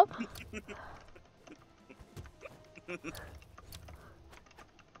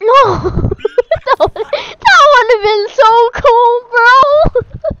 No. that would have been so cool, bro.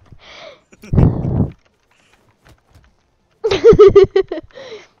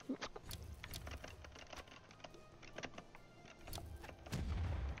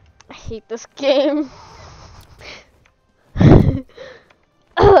 I hate this game.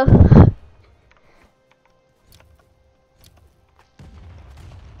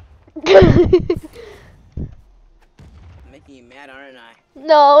 Making you mad, aren't I?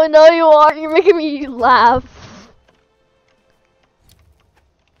 No, no, you aren't. You're making me laugh.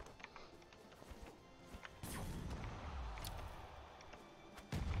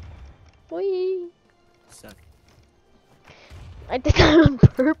 Whee! Suck. I did that on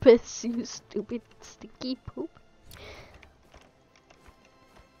purpose, you stupid sticky poop.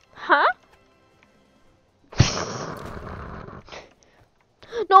 Huh?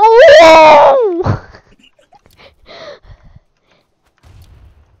 No!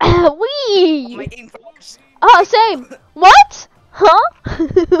 Wee! My game first. Oh, same. What? Huh?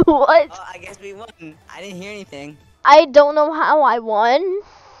 What? Oh, I guess we won. I didn't hear anything. I don't know how I won.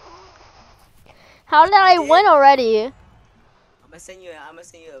 How did I win already? I'm gonna send you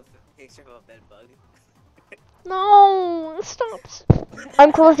a picture of a bed bug. No, stop.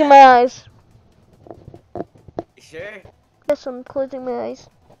 I'm closing my eyes. You sure? Yes, I'm closing my eyes.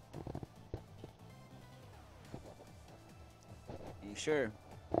 You sure?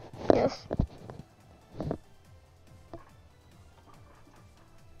 Yes.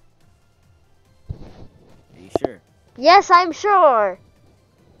 Are you sure? Yes, I'm sure.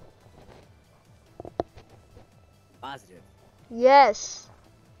 Positive. Yes.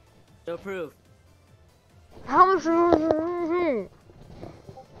 Show proof. How much? Show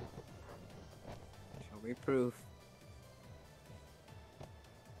me proof.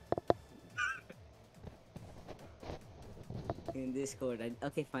 In Discord.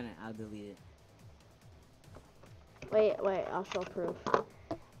 Okay, fine. I'll delete it. Wait, I'll show proof.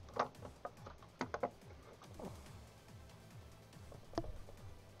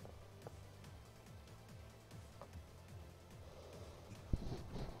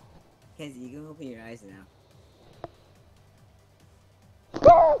 Kenzie, you can open your eyes now.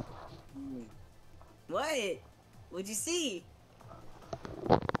 What? What'd you see?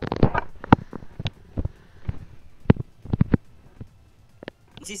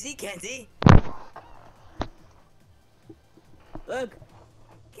 Did you see, Kenzie? Look!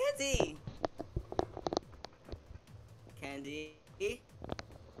 Kenzie! Candy? You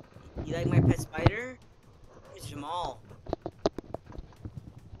like my pet spider? It's Jamal.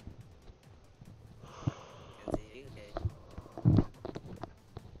 Kenzie, are you okay?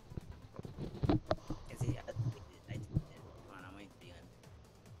 Kenzie, I deleted it. Come on, I'm waiting for you.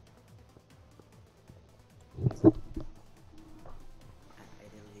 I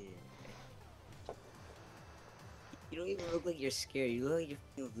deleted it. You don't even look like you're scared. You look like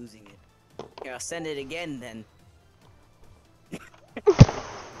you're losing it. Here, I'll send it again then.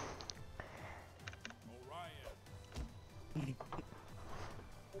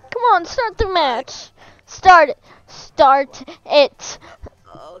 Come on, start the match. Start it. Start it.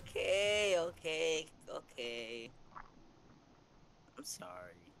 Okay, okay, okay. I'm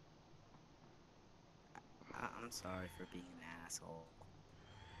sorry. I'm sorry for being an asshole.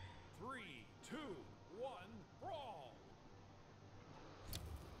 3, 2,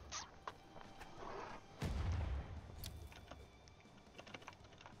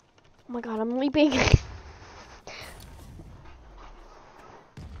 Oh my god, I'm leaping.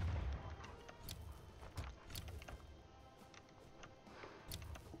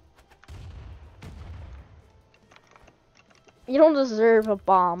 You don't deserve a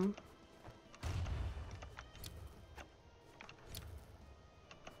bomb.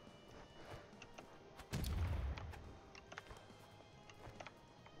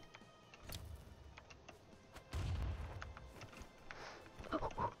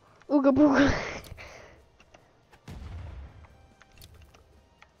 Ooga booga.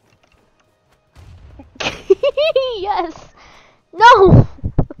 Yes. No.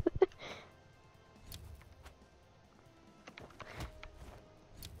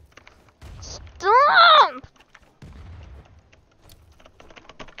 Stop.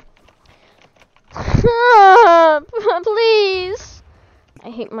 Please. I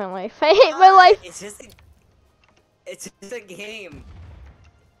hate my life. I hate my life. It's just a game.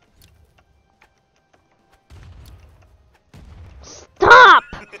 Stop.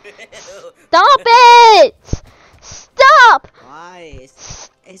 Stop it. Stop. Why? It's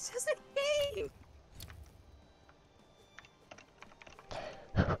just a game.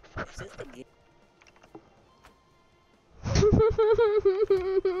 It's just a game.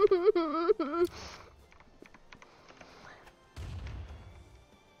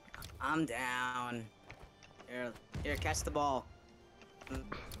 I'm down. Here, catch the ball.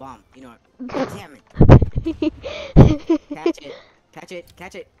 Bomb, you know it. Damn it. Catch it. Catch it.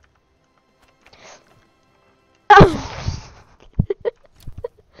 Catch it.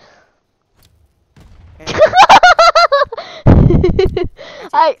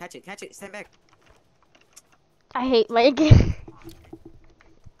 Catch it. Catch it. Stand back. I hate my game.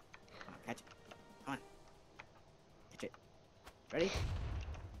 Catch it. Come on. Catch it. Ready?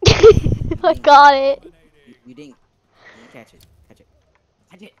 I got it. You didn't catch it. Catch it.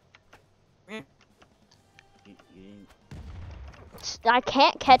 Catch it. You didn't. I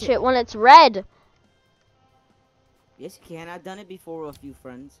can't catch it when it's red. Yes, you can. I've done it before with a few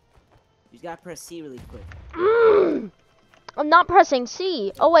friends. You just gotta press C really quick. I'm not pressing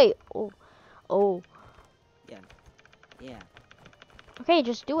C. Oh wait. Oh. Oh. Yeah. Okay,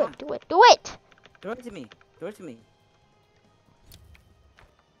 just do it. Do it. Do it. Throw it to me. Throw it to me.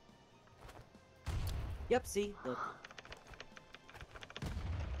 Yep. See. Look.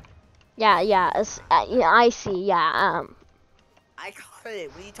 Yeah. Yeah. Yeah. I see. Yeah. I caught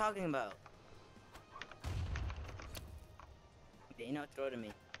it. What are you talking about? Okay, you know, throw it to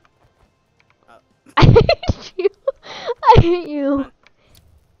me. Oh. I hate you. I hate you.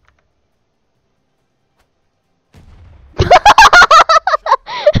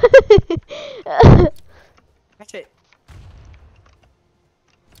 Catch it.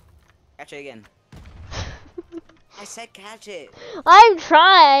 Catch it again. I said catch it. I'm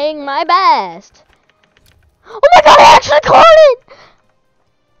trying my best. Oh my god, I actually caught it!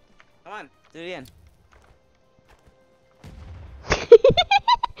 Come on, do it again.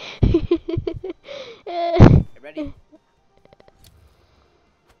 You ready?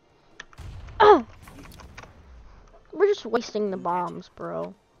 We're just wasting the bombs,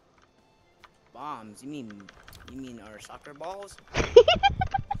 bro. Bombs? You mean our soccer balls? Sound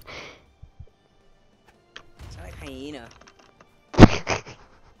like hyena.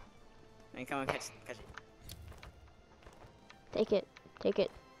 Hey, come on, catch it. Take it. Take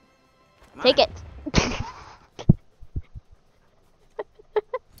it. Come Take on. it.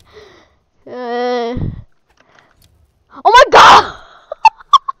 Oh my god!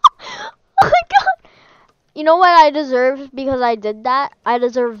 Oh my god! You know what I deserved because I did that? I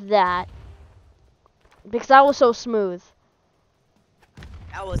deserved that. Because that was so smooth.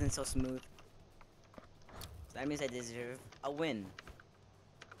 That wasn't so smooth. So that means I deserve a win.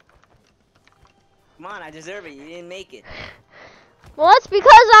 Come on, I deserve it. You didn't make it. Well, that's because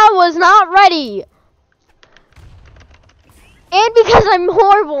I was not ready. And because I'm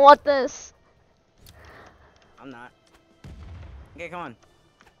horrible at this. I'm not. Okay, come on.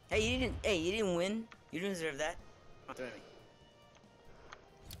 Hey, you didn't win. You didn't deserve that. Come on, throw it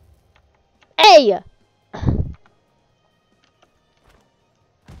at me. Hey!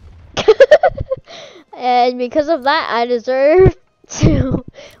 And because of that, I deserve to...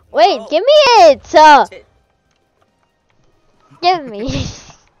 Wait, Oh. give me it! Catch it. Give me.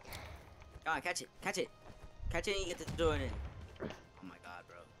 Come on, catch it. Catch it. Catch it and you get to throw it in. Oh my god,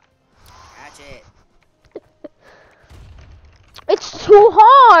 bro. Catch it. It's too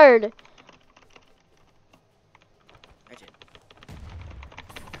hard! Catch it.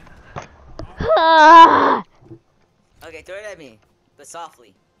 Ah, Okay, throw it at me. But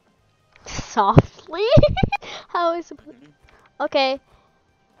softly. softly? How is it? Mhm. Okay.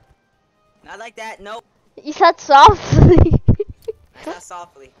 Not like that. Nope. You said softly. That's not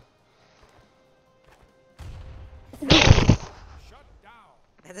softly. Shut down.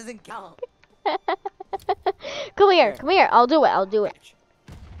 That doesn't count. Come here, Here. come here. I'll do it. I'll do it. Catch.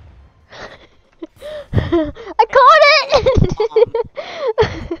 I caught it.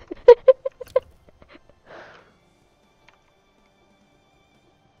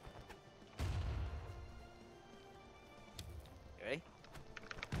 You ready?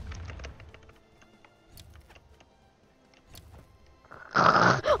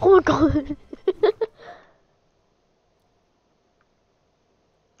 Oh my god.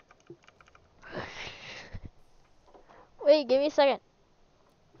 Wait, give me a second.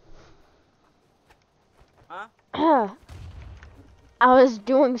 Huh? I was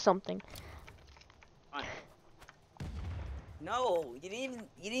doing something. No, you didn't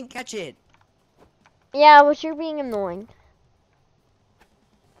even catch it. Yeah, but you're being annoying.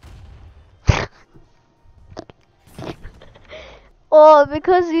 Well,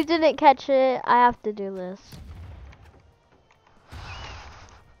 because you didn't catch it, I have to do this.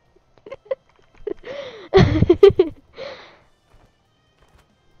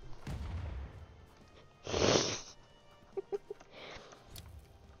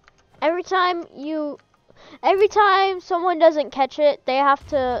 Every time someone doesn't catch it, they have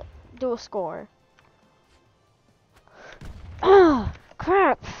to do a score. Ah,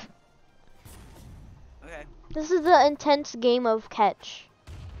 crap. Okay. This is the intense game of catch.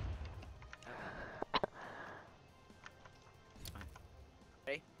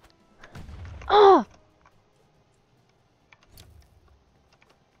 Ready? Ah!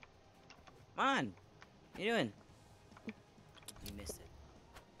 Come on. What are you doing? You missed it.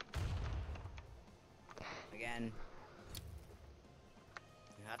 Again.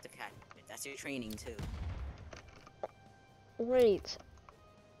 You have to catch it. That's your training too. Wait.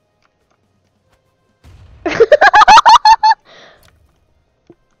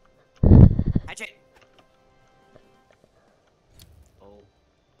 Catch it. Oh.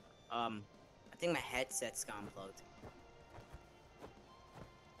 I think my headset's gone plugged.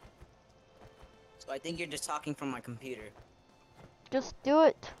 So I think you're just talking from my computer. Just do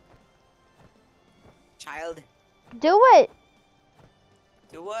it. Child, Do it.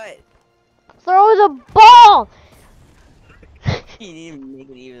 do what? Throw the ball. You didn't even make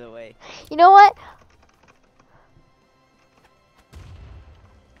it either way. You know what?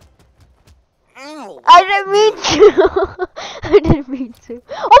 Ow! I didn't mean to. I didn't mean to.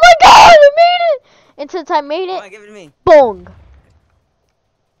 Oh my god, I made it! And since I made Come it, on, give it to me. bong.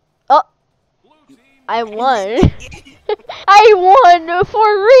 Oh, Blue team. I won. I won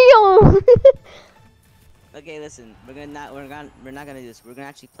for real. Okay, listen. We're not gonna do this. We're gonna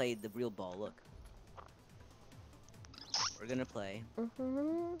actually play the real ball. Look. We're gonna play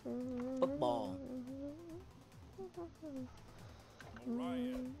football.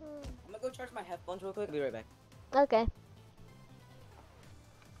 Orion. I'm gonna go charge my headphones real quick. I'll be right back. Okay.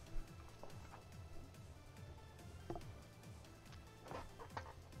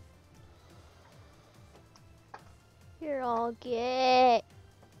 You're all gay.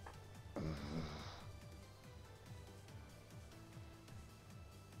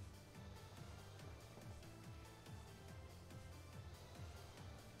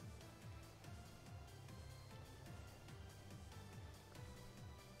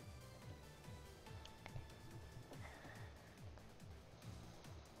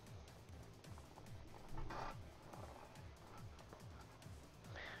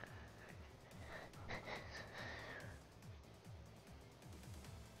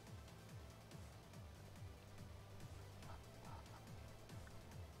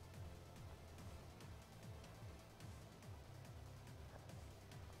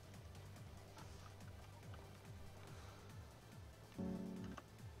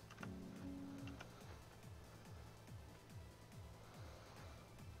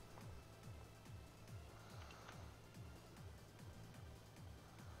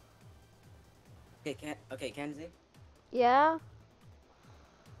 Okay, Kenzie. Yeah?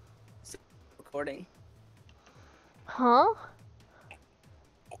 Recording. Huh?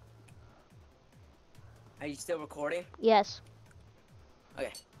 Are you still recording? Yes.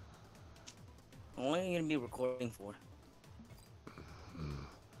 Okay. How long are you gonna be recording for?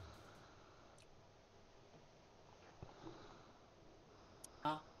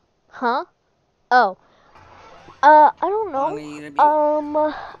 Huh? Oh. I don't How long are you know.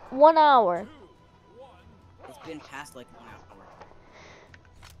 gonna be? 1 hour. It's been past like 1 hour.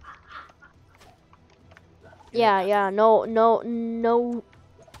 Yeah, yeah. No. No,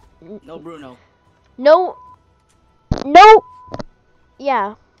 Bruno. No. No.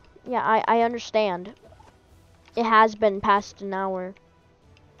 Yeah. Yeah, I understand. It has been past an hour.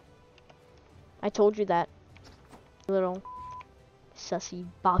 I told you that. Little sussy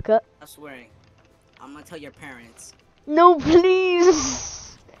baka. I'm swearing. I'm gonna tell your parents. No,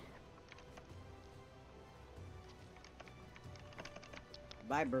 please.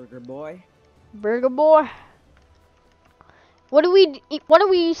 Bye, burger boy. Burger boy. What are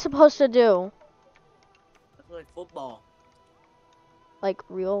we supposed to do? Let's play football. Like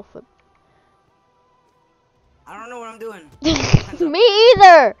real foot? I don't know what I'm doing. Me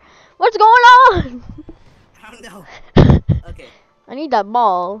either. What's going on? I don't know. Okay. I need that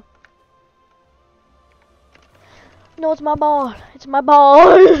ball. No, it's my ball. It's my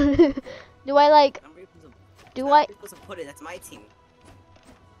ball. Do I like? Do I? I'm supposed to put it. That's my team.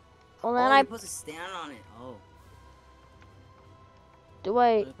 Well, Oh, then you're I. supposed to stand on it. Oh. Do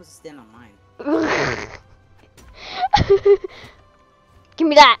I? You're supposed to stand on mine. Give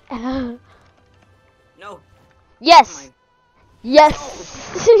me that. No. Yes. Mine.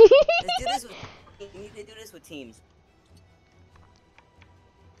 Yes. Let's do this with. We need to do this with teams.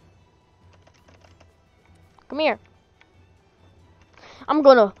 Come here. I'm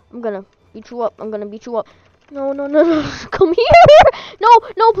gonna beat you up. I'm gonna beat you up. No, no, no, no. Come here. No,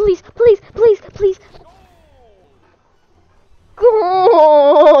 no, please, please, please, please.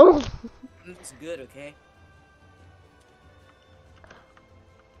 Go. It's good, okay?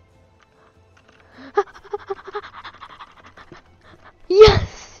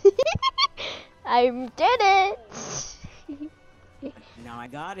 Yes. I did it. Now I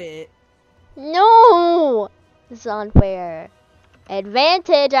got it. No. This is unfair.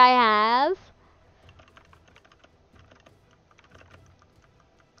 Advantage I have.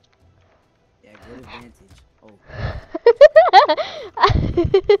 Yeah, good advantage. Oh.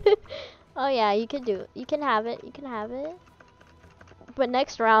 Oh yeah, you can do. You can have it. You can have it. But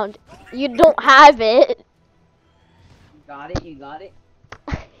next round, you don't have it. You got it. You got it.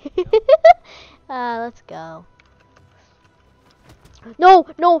 Let's go. No,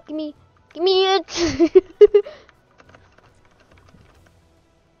 no, give me it.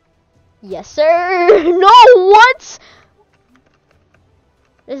 Yes, sir. No, what?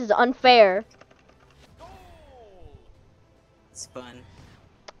 This is unfair. It's fun.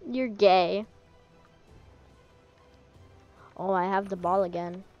 You're gay. Oh, I have the ball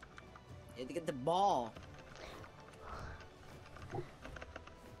again. You have to get the ball.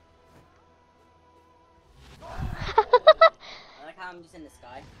 I like how I'm just in the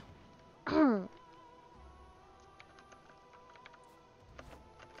sky.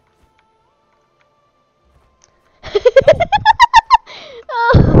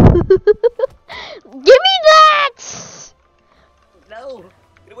 Give me that! No!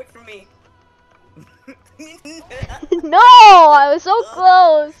 Get away from me! No, I was so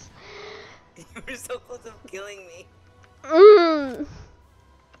close. You were so close to killing me.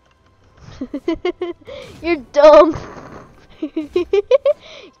 You're dumb.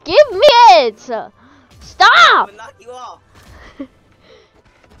 Give me it! Stop! I'm gonna knock you off. Well,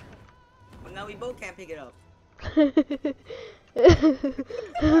 now we both can't pick it up. Give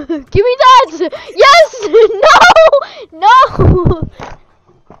me that! Yes! No! No!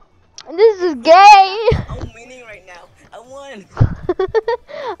 This is gay! I'm winning right now. I won!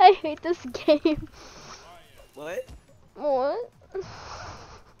 I hate this game. What? What?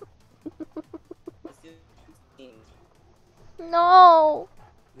 Let's do teams. No!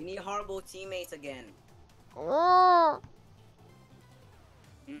 We need horrible teammates again. Oh.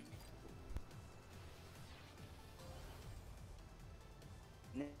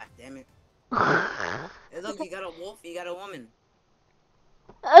 Nah, damn it. Hey, look, you got a wolf, you got a woman.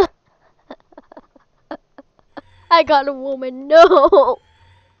 I got a woman. No!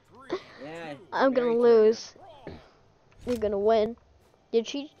 Yeah. I'm gonna lose. You're gonna win. Did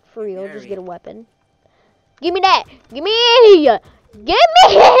she for real just get a weapon? Give me that! Give me! Give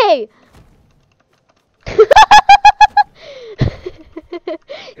me!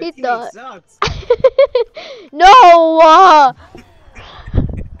 He thought. Sucks. No!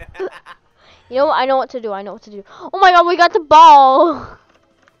 You know what? I know what to do. I know what to do. Oh my god, we got the ball!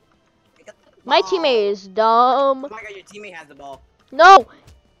 My teammate is dumb. Oh my god, your teammate has the ball. No!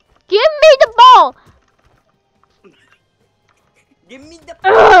 Give me the ball! Give me the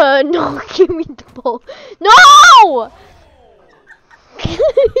No, give me the ball. No!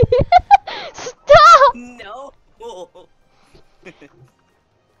 Stop! No! Oh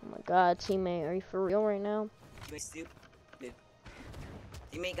my god, teammate, are you for real right now? You stupid.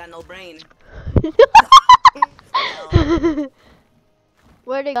 Teammate got no brain.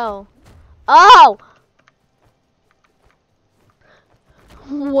 Where'd it go? Oh!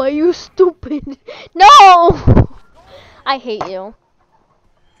 Why you stupid? No! I hate you.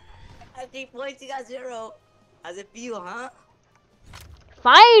 I have 3 points, you got 0. How's it feel, huh?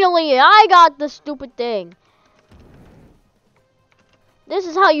 Finally, I got the stupid thing. This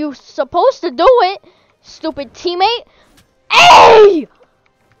is how you supposed to do it, stupid teammate. Hey!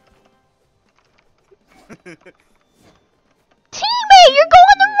 Teammate, you're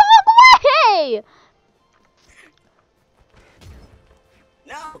going the wrong way!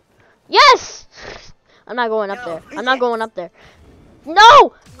 No! Yes! I'm not going up No, there. I'm not yes. going up there.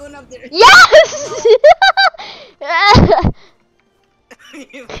 No! I'm going up there. Yes!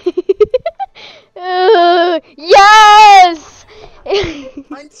 Yes!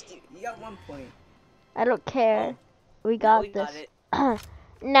 Punched you. You got 1 point. I don't care. We No, got we this. got it.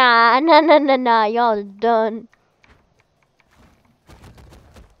 Nah. Y'all are done.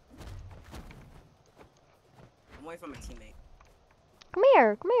 I'm away from a teammate. Come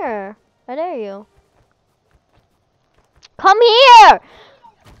here. I dare you. Come here!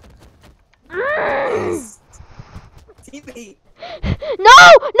 Yes. Teammate. No!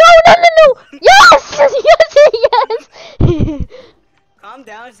 Yes! Yes! Calm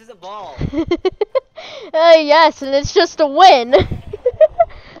down. It's just a ball. Yes, and it's just a win. I'm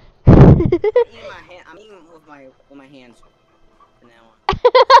eating my hand. I'm eating with my hands. From now on.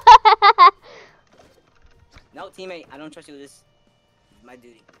 No, teammate. I don't trust you with this. It's my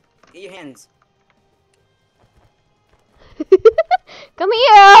duty. Get your hands. Come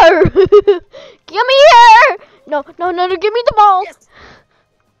here! Come here! No, give me the ball. Yes.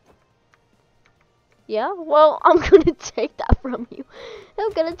 Yeah, well, I'm gonna take that from you.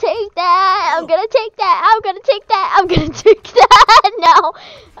 I'm gonna take that. I'm gonna take that. No,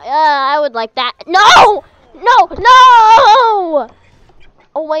 I would like that. No!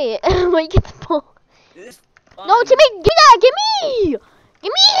 Oh wait, wait, get the ball. This is No, fun. Timmy, give that.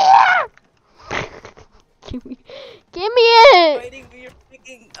 Give me it. Waiting for your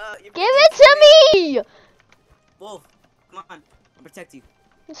freaking, your Give freaking it to teammate. me. Wolf, come on. I'll protect you.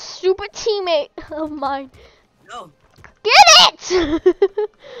 Super teammate of mine. No. Get it!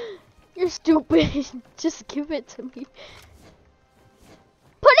 You're stupid. Just give it to me.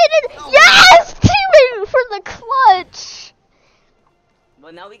 Put it in. No. Yes! Teammate for the clutch.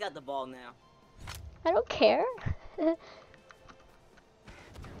 Well, now we got the ball now. I don't care.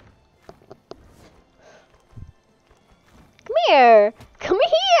 Come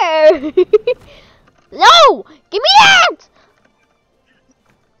here. No! Give me that!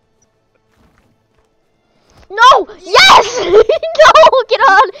 No! Yes! No! Get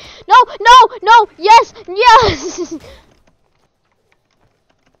on! No! Yes!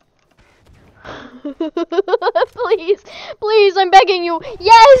 Please, I'm begging you.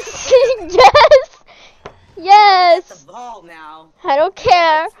 Yes! Yes! Get the ball now. I don't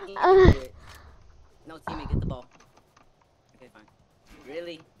care. No, teammate, get the ball. Okay, fine.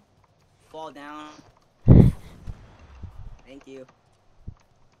 Really? Fall down. Thank you.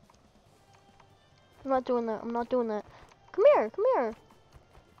 I'm not doing that. Come here.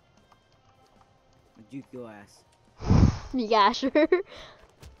 I'll juke your ass. Yeah, sure.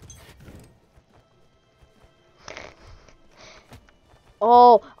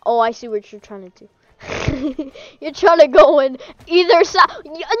 Oh, I see what you're trying to do. You're trying to go in either side.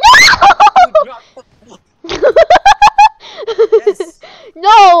 No! Yes.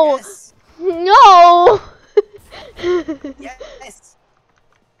 No! Yes. No! Yes.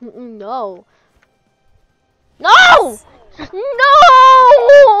 No! No!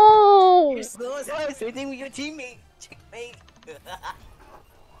 No! You're slow as hell. Same thing with your teammate. Checkmate.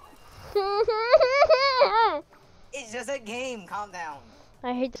 It's just a game. Calm down.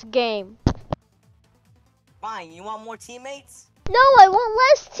 I hate this game. Fine. You want more teammates? No, I want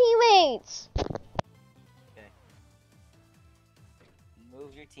less teammates.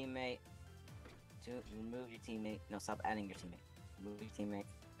 Move your teammate. Remove your teammate. No, stop adding your teammate. Move your teammate.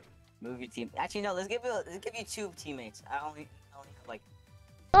 Move your team. Actually, no. Let's give you 2 teammates. I only have like.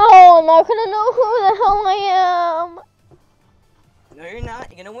 Oh, I'm not gonna know who the hell I am. No, you're not.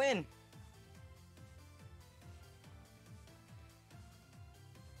 You're gonna win.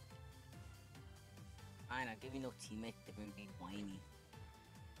 Fine, I'll give you no teammate. They're gonna be whiny.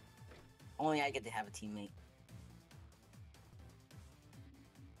 Only I get to have a teammate.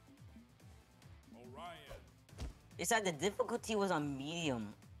 Orion. They said the difficulty was on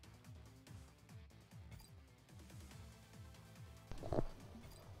medium.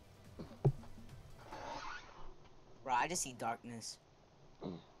 Bro, I just see darkness.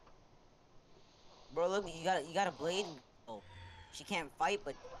 Bro, look, you got a blade. Oh, she can't fight,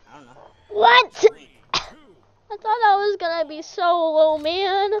 but I don't know. What? 3, 2, I thought I was gonna be solo,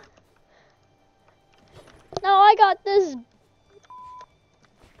 man. Now I got this.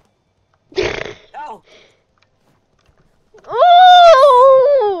 No!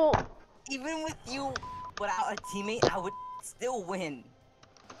 Ooh! Even with you without a teammate, I would still win.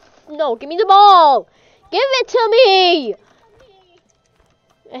 No, give me the ball. Give it to me.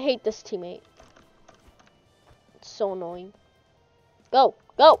 I hate this teammate. It's so annoying. Go,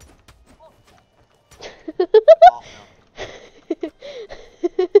 go. Oh, no.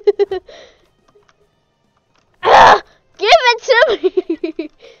 Ah, give it to me.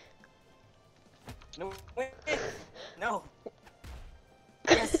 No, win. No.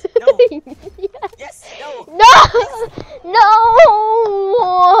 Yes, no. Yes, no. No! No!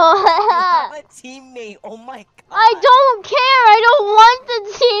 You have a teammate. Oh my god. I don't care. I don't want the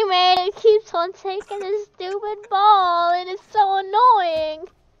teammate. It keeps on taking this stupid ball, and it's so annoying.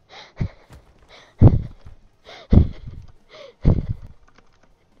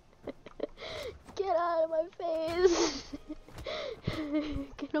 Get out of my face.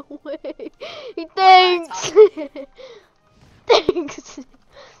 Get away. Thanks. Thanks.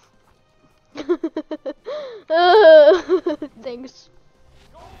 Thanks.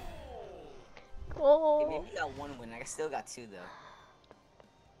 Okay, maybe Oh. you got one win. I still got two though.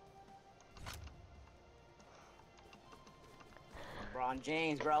 LeBron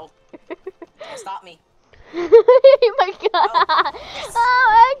James, bro. Can't stop me. Oh my god. Oh, yes.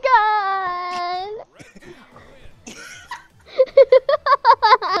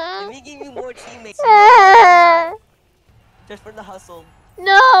 Oh Let my me give you more teammates. god. Just for the hustle.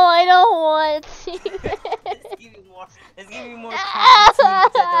 No, I don't want teammates. Let's give you more. Let's give you more teammates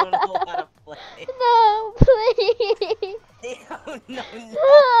that don't know how to play. No, please. They don't know nothing.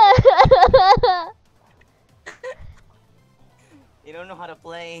 They don't know how to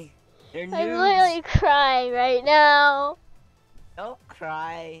play. They're I'm noobs. literally crying right now. Don't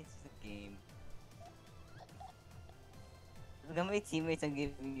cry. It's just a game. Look how many teammates I'm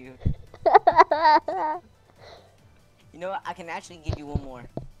giving you. You know what? I can actually give you one more.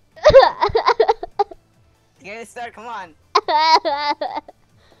 You gotta start. Come on.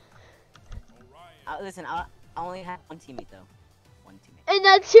 Listen, I only have one teammate though. One teammate. And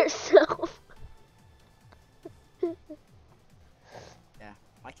that's yourself. Yeah.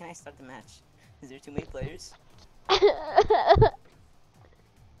 Why can't I start the match? Is there too many players? Stop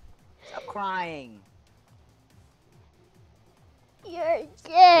crying. You're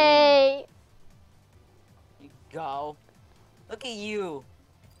gay. You go. Look at you.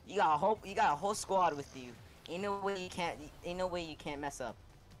 You got a whole squad with you. Ain't no way you can't mess up.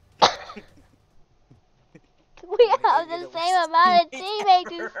 We have You're the the same worst amount of teammate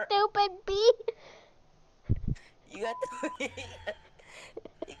teammates, you ever. stupid bee. You got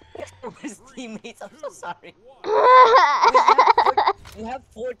the worst teammates. I'm so sorry. You have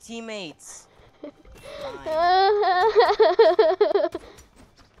four teammates.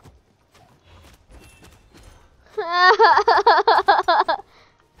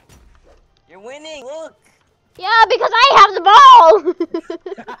 You're winning. Look. Yeah, because I have the ball.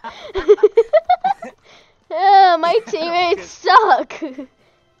 My teammates suck.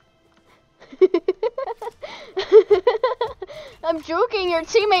 I'm joking your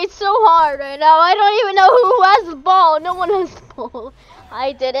teammates so hard right now. I don't even know who has the ball. No one has the ball.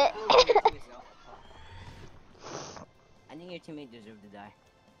 I did it. I think your teammate deserved to die.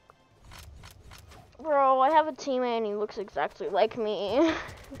 Bro, I have a teammate and he looks exactly like me.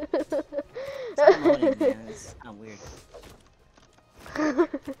 Stop moaning, man. It's kind of weird.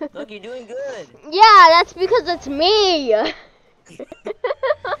 Look, you're doing good. Yeah, that's because it's me.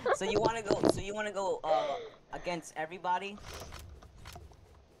 So you wanna go against everybody?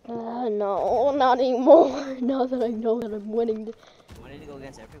 No, not anymore. Now that I know that I'm winning. You wanted to go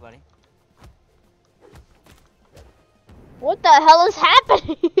against everybody. What the hell is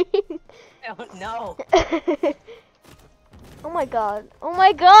happening? I don't know. Oh my god. Oh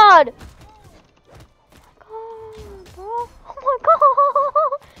my god. Oh my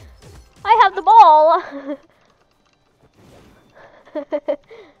god. I have the ball.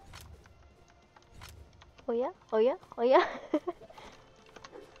 Oh yeah? Oh yeah? Oh yeah?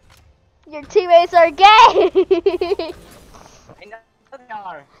 Your teammates are gay! I know they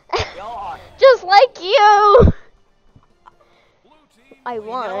are. Y'all are. Just like you! I You know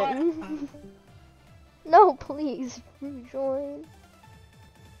what? won. No, please, rejoin.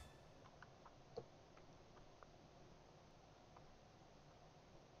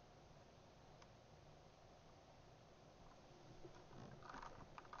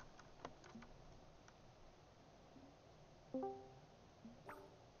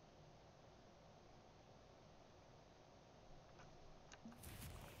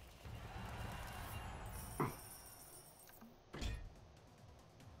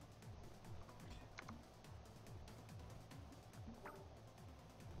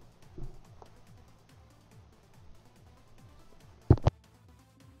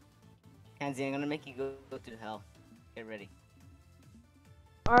 Pansy, I'm gonna make you go to hell. Get ready.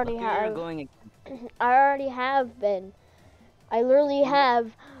 Already Look where you're have. going. I already have been. I literally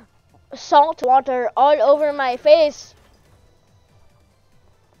have salt water all over my face.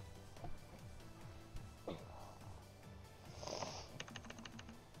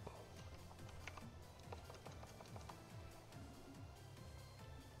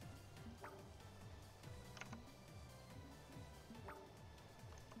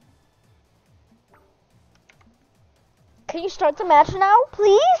 Can you start the match now,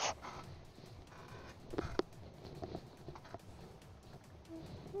 please?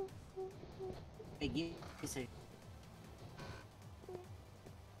 Hey, give me a sec.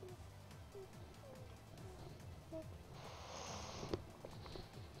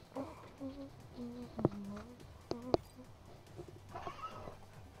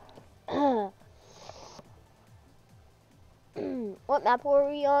 What map were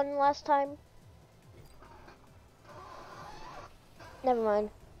we on last time? Never mind.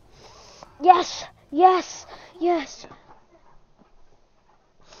 Yes! Yes! Yes!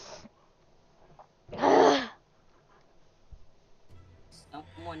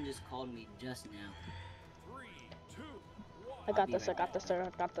 Someone just called me just now. 3, 2, 1. I got this, I got this, I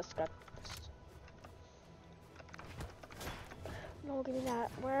got this, got this. No, give me that.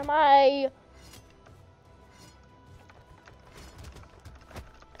 Where am I?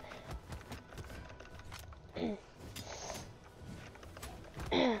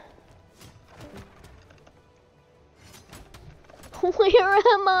 Where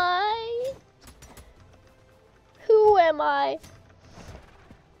am I? Who am I?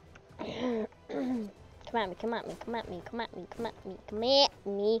 Come at me, come at me, come at me, come at me, come at me, come at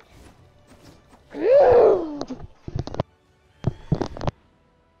me.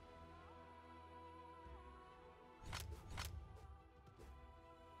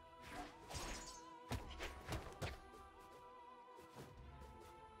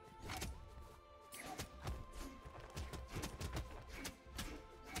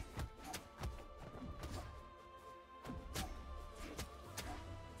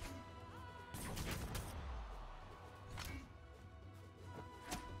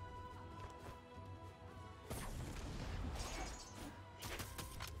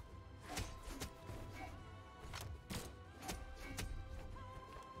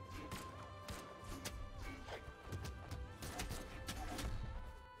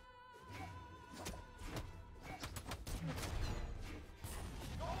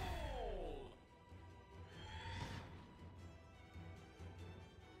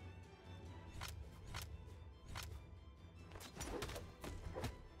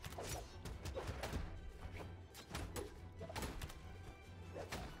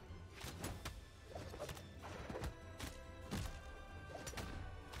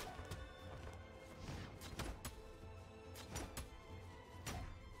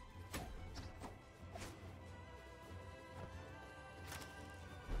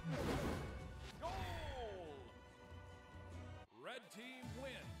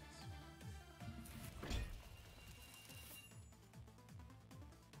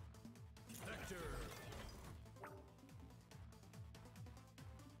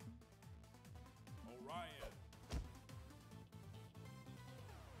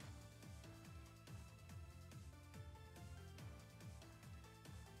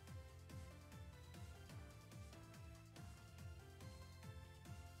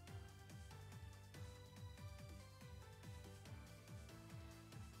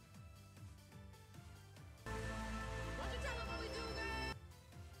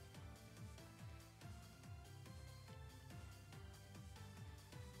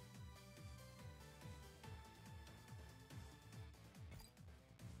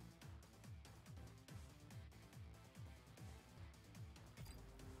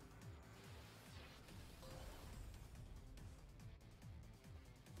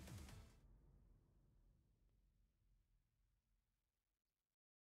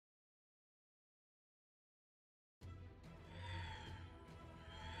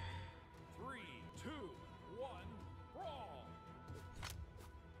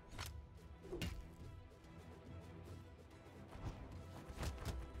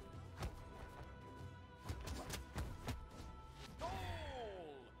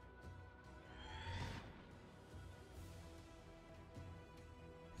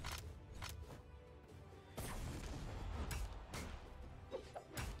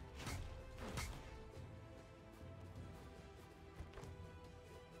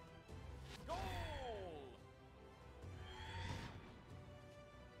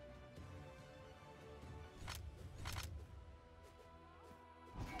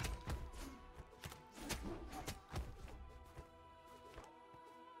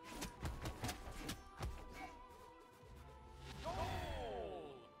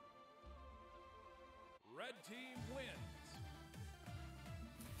 Red team wins.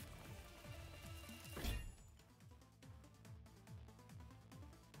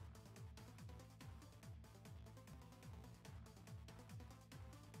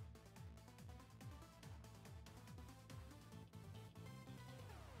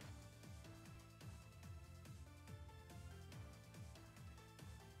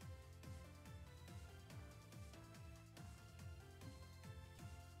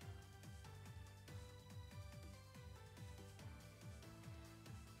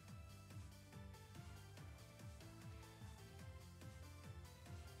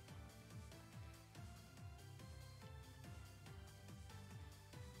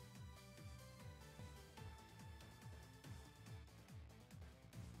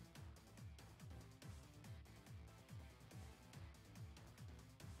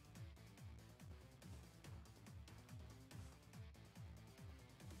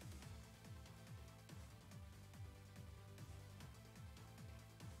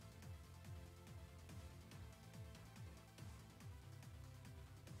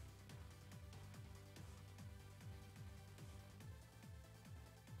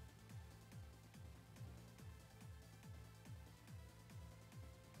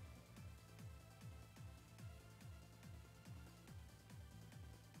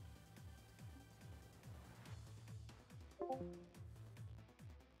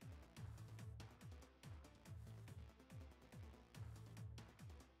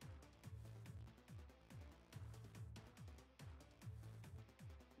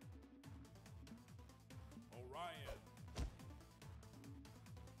 Orion.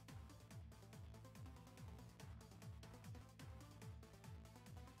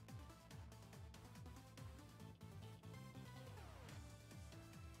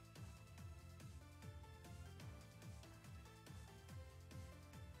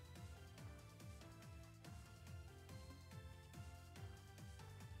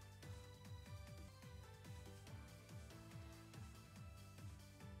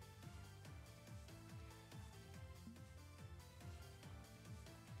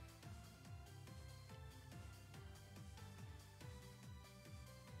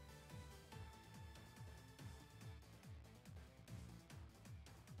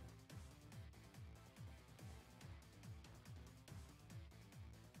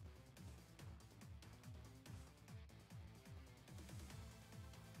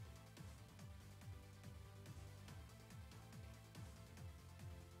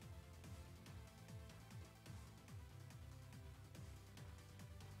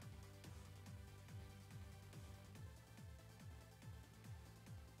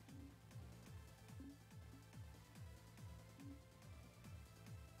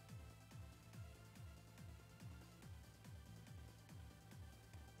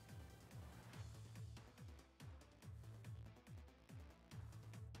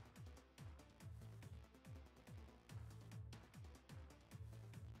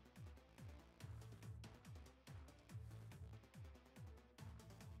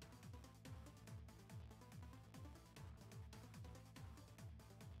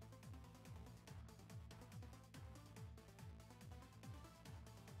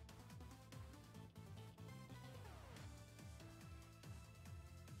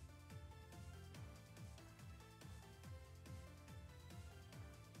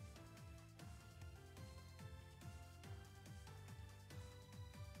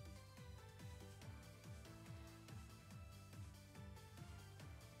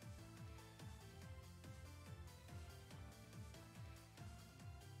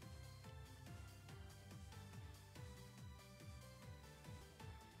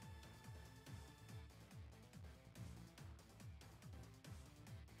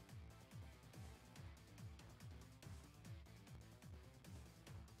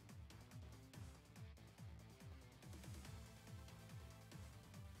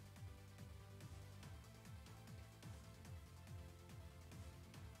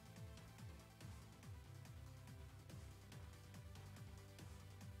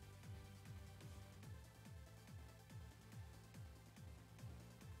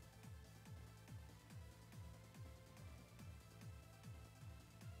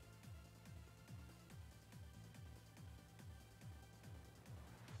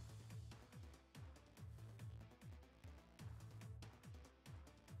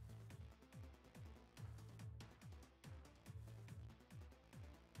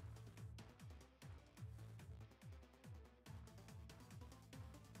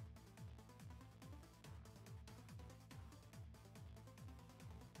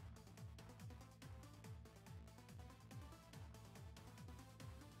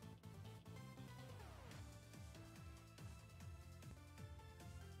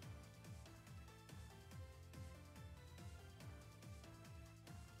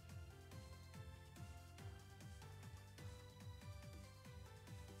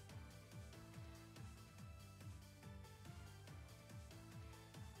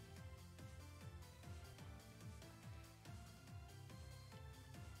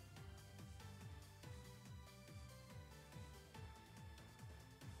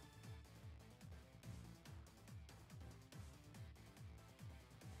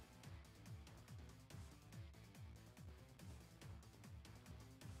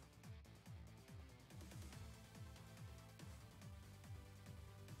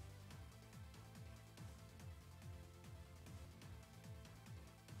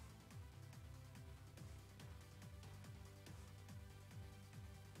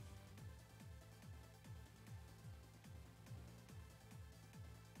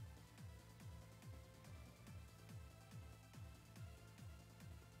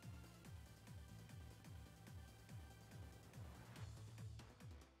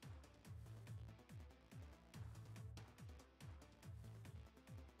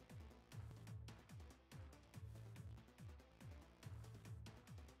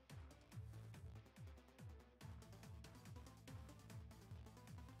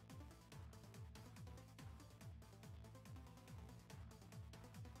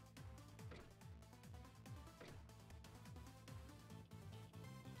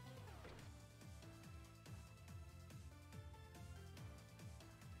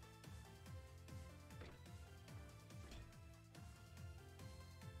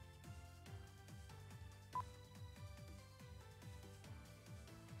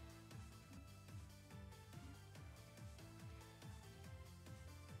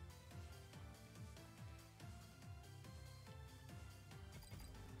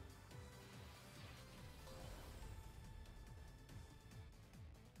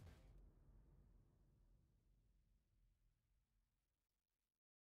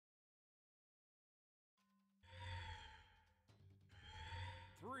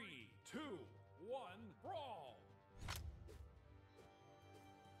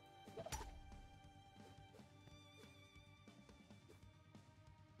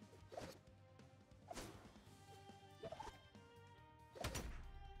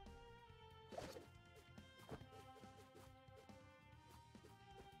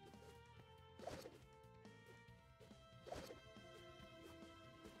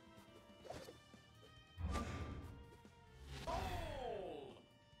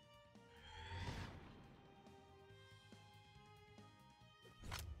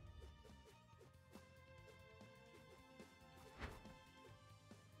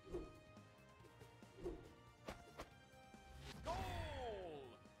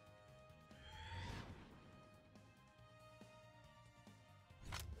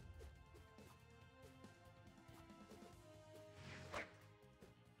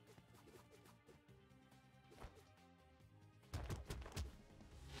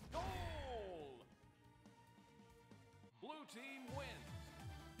 Blue team wins.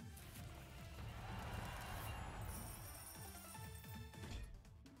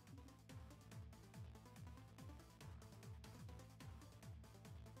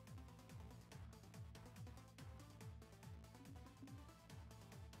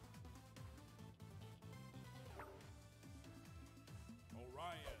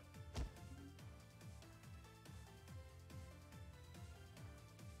 Orion.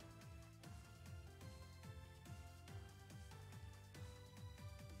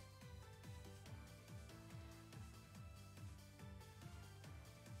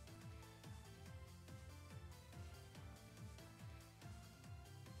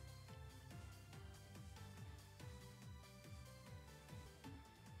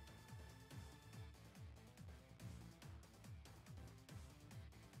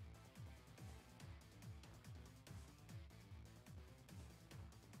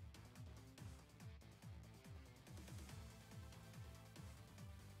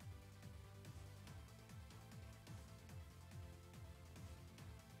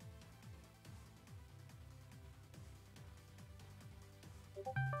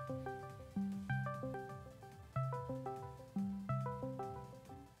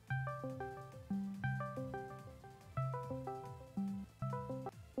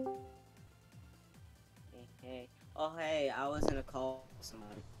 Hey. Oh, hey, I was gonna call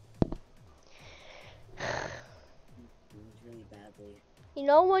somebody. Really badly. You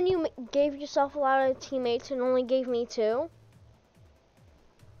know when you gave yourself a lot of teammates and only gave me 2?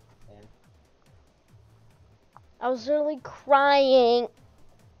 Yeah. I was literally crying.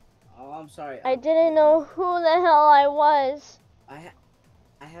 Oh, I'm sorry. I didn't know who the hell I was. I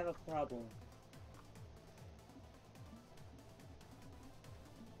have a problem.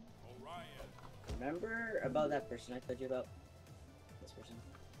 Orion. Remember about that person I told you about? This person?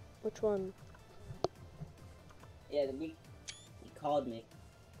 Which one? Yeah, he called me.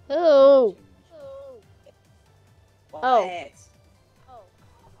 Who? What? Oh.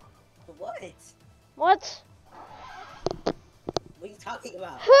 What? What? What are you talking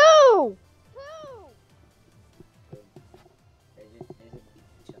about? Who? There's a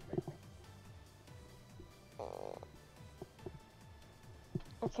beach up right there.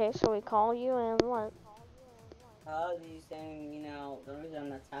 Okay, so we call you and what? How are you saying, you know, the reason I'm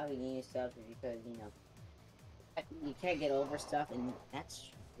not talking to you and stuff is because, you know, you can't get over stuff, and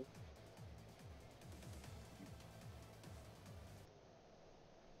that's true.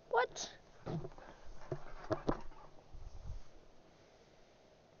 What?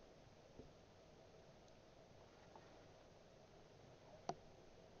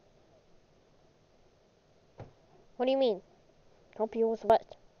 What do you mean? Help you with what?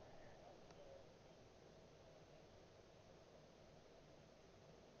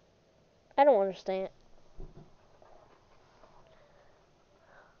 I don't understand.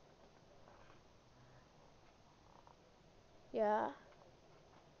 Yeah.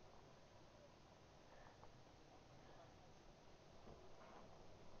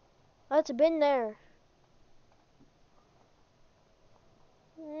 It's been there.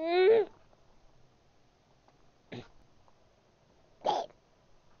 Mm.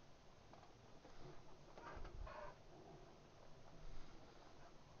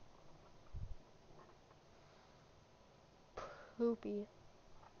 Poopy.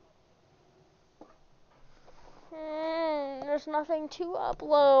 There's nothing to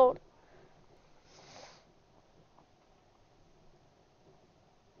upload.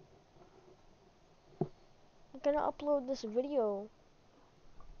 I'm gonna upload this video.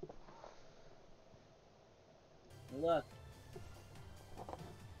 Look.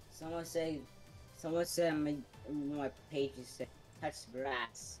 Someone said my page is said touch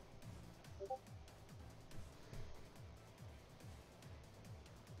grass.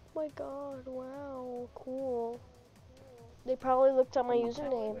 My god, wow, cool. They probably looked at my Ooh,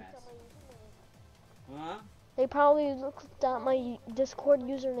 username. grass. Huh? They probably looked at my Discord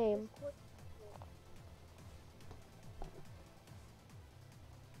username.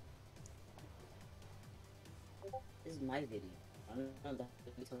 This is my video. I don't know that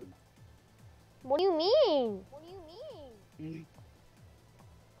you're talking about. What do you mean? Mm.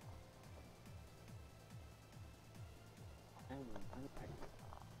 I don't know.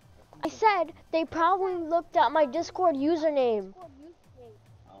 I said they probably looked at my Discord username.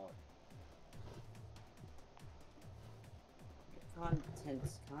 Oh. Your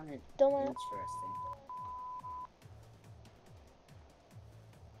content's kind of Don't wanna- interesting.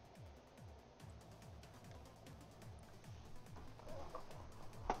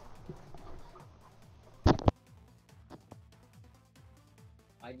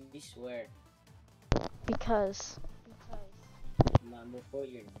 Why did you swear? Because Before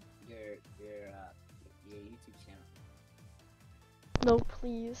your YouTube channel. no,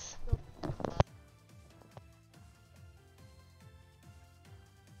 please.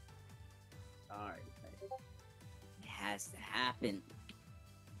 Sorry, but it has to happen.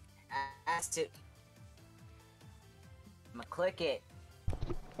 Has to. I'ma click it.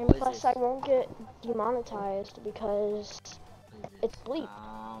 And What is plus, this? I won't get demonetized because What is it's this? bleep.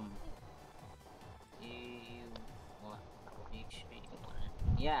 Do you want? Make sure you want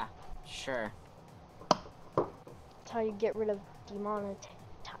it. Yeah, sure. That's how you get rid of demonetization.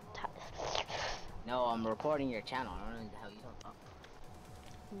 No, I'm reporting your channel. I don't know how you don't talk.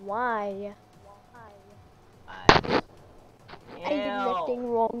 Why? I did nothing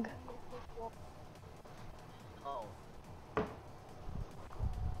wrong. Oh.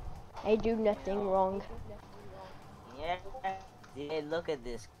 I do nothing wrong. Yeah. Hey, look at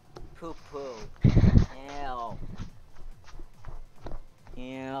this poo poo. Ew.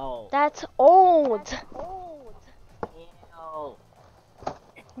 Ew. That's old. Ew.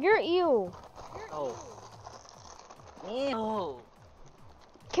 You're ew. Oh. Ew.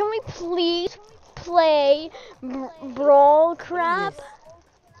 Can we please play brawl crap?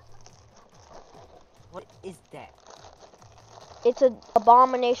 What is that? It's an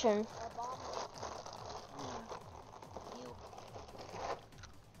abomination. Ew.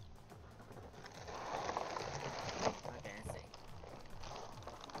 Okay, let's see.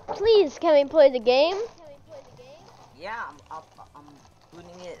 Please, can we play the game? Yeah, I'm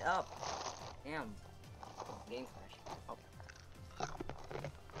booting it up. Damn. Game crash. Oh.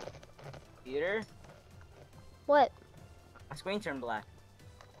 Computer? What? My screen turned black.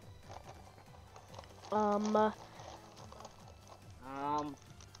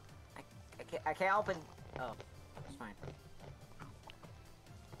 I can't open. Oh, it's fine.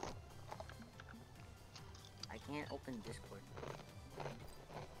 I can't open Discord.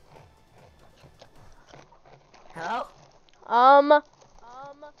 Hello?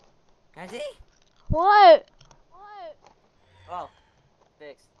 Can I see? What? Oh,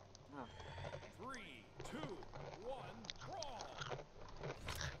 fixed. Oh. 3, 2, 1, brawl.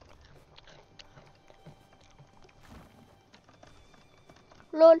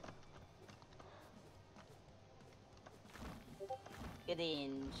 Lol. Get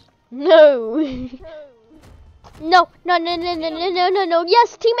in. No. No, no, no, no, no, no, no, no, no.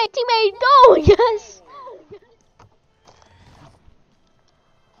 Yes, teammate, go. Yes.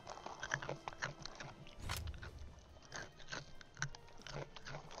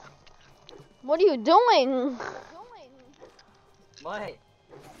 What are you doing? What?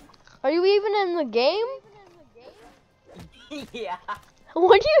 Are you even in the game? Yeah.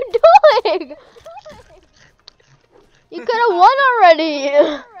 What are you doing? You could have won already.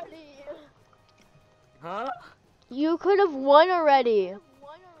 Huh? You could have won already.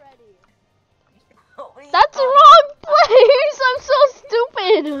 What are you That's the talking- wrong place. I'm so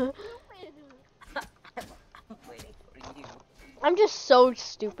stupid. I'm waiting for you. I'm just so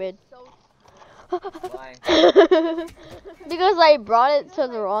stupid. Why? Because I brought it to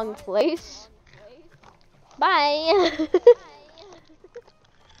the wrong place. Bye.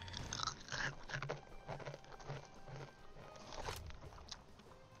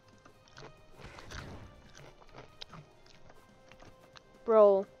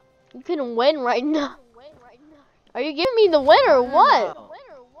 Bro, you can win right now. Are you giving me the win or what? No.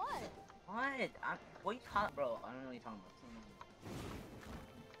 What? What are you talking, bro? I don't know what you're talking about.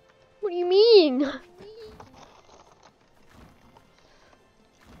 What do you mean?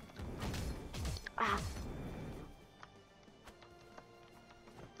 Ah.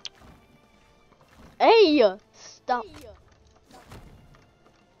 Hey, stop.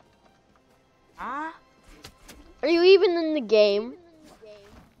 Huh? Are you even in the game?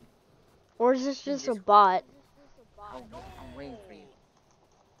 Or is this just a bot? I'm waiting for you.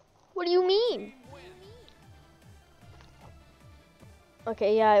 What do you mean?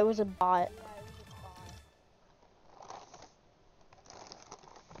 Okay, yeah, it was a bot.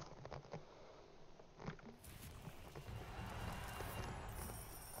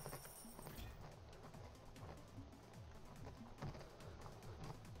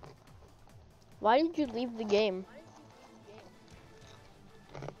 Why did you leave the game?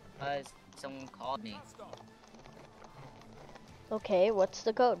 Because someone called me. Okay, what's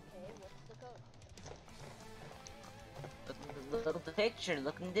the code? Look at the picture.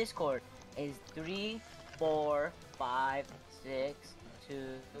 Look in Discord. It's 3, 4, 5, 6, 2,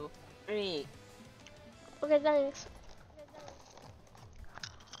 3. Okay, thanks.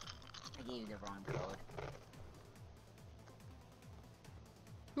 I gave you the wrong code.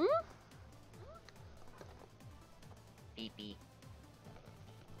 Hmm? BP.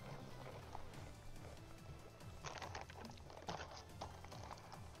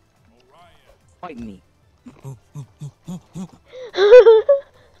 Fight me.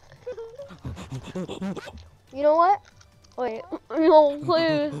 You know what? Wait, no,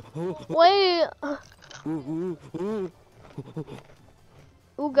 please. Wait.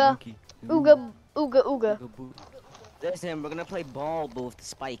 Ooga. Ooga, ooga, ooga. Listen, we're gonna play ball with the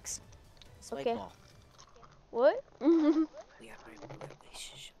spikes. Spike Okay. ball. What? Yeah, right.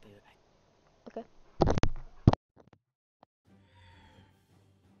 Shh, be right back. Okay.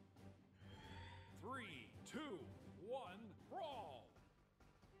 3, 2, 1, brawl!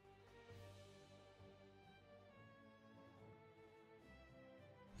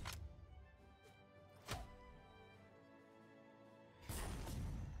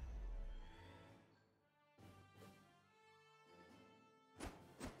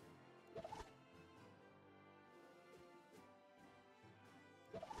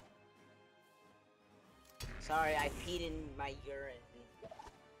 Sorry, I peed in my urine.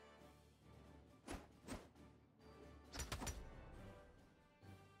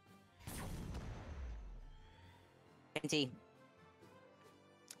 Kenzie.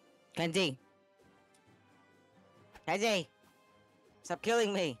 Kenzie. Kenzie. Stop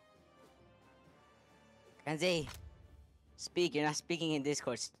killing me. Kenzie. Speak. You're not speaking in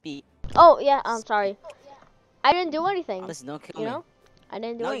Discord. Speak. Oh, yeah, I'm sorry. I didn't do anything. Listen, don't kill You me. know? I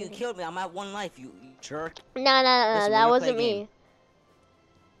didn't do No, anything. you killed me. I'm at 1 life. You jerk. No, no, no, Listen, we're that gonna wasn't play a me. game.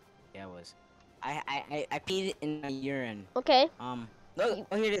 Yeah, it was. I peed in my urine. Okay. Look.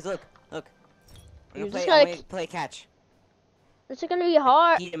 Oh, here it is. Look. Look. We're You're gonna just play. I'm gonna gonna play catch. This is gonna be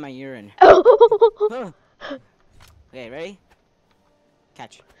hard. Peed in my urine. Oh Okay, ready?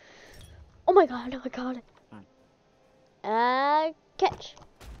 Catch. my god, oh my god. Come Catch.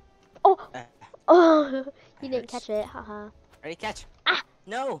 Oh, That oh, you didn't hurts. catch it, haha. Ready? Catch. Ah.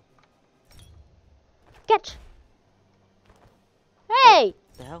 No. Catch. Hey!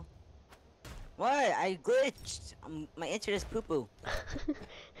 What the hell? What? I glitched. My internet is poo poo.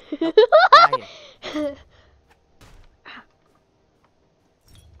 Nope. Get out of here.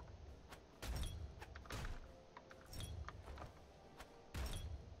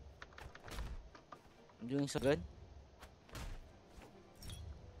 I'm doing so good.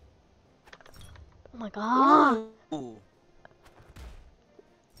 Oh my god. Ooh.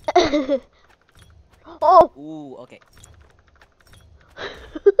 Oh. Ooh. Okay.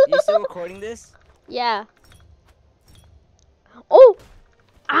 Are you still recording this? Yeah. Oh.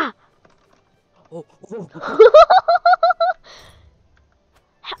 Ah. Oh. Oh.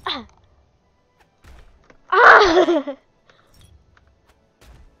 Ah.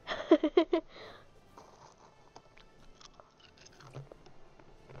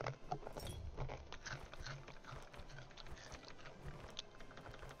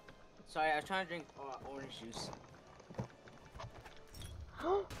 Sorry, I was trying to drink orange juice.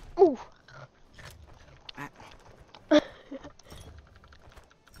 Ooh. Ah.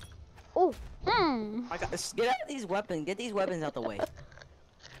 Oh. Hmm. I got this. Get out of these weapons. Get these weapons out the way.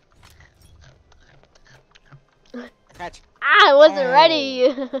 Catch. I wasn't Oh. ready.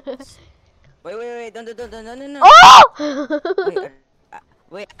 Wait. No. Oh!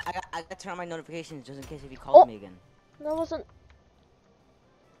 Wait, I got to turn on my notifications just in case if he calls me again. That wasn't.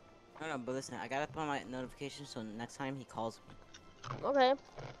 No, but listen, I gotta put on my notifications so next time he calls me. Okay.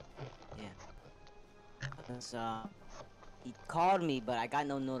 Because, he called me, but I got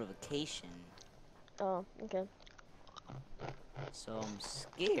no notification. Oh, okay. So I'm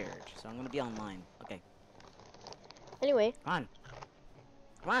scared. So I'm gonna be online. Okay, Anyway, come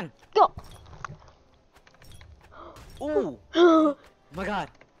on. go. Ooh. Oh my god.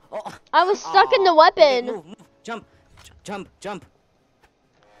 Oh. I was stuck in the Aw. weapon. Move. Jump.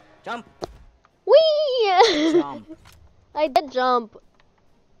 Whee! Jump. I did jump. Oh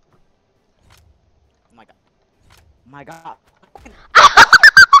my god. Oh my god.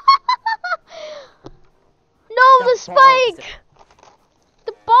 No, the spike!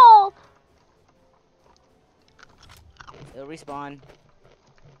 The ball! It'll respawn.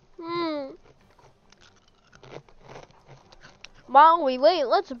 While we wait,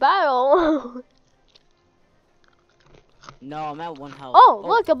 let's battle. No, I'm at 1 health. Oh,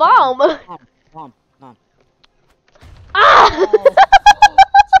 look, a bomb. Bomb. Ah! Oh.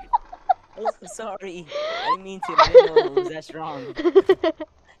 Oh, sorry. I didn't mean to. I didn't know it was that strong.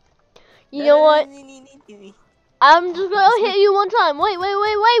 You know what? I'm just gonna hit you one time. Wait.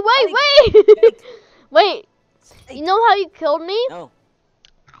 Wait. You know how you killed me? No.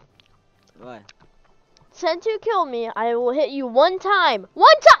 What? Since you killed me, I will hit you one time.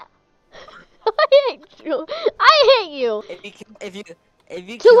 One time! I hate you. If you Two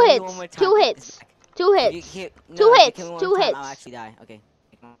kill me hits. one more time, Two it's hits. back. Two If you hits. kill- no, Two if you hits. kill me one Two more time, hits. I'll actually die. Okay.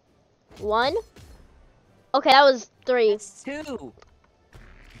 Come on. One. Okay, that was 3. That's 2.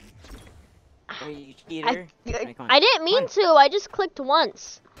 Are you cheater? Alright, come on. I didn't mean to. I just clicked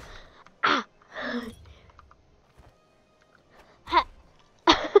once. Ah. Ha.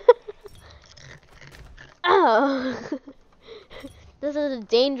 Oh. This is a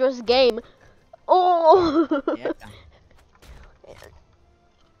dangerous game. Oh. Yeah.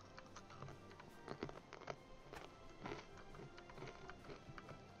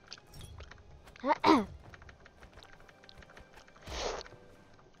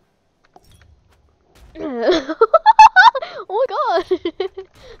 Oh my god!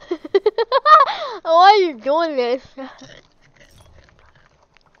 Why are you doing this? Ew.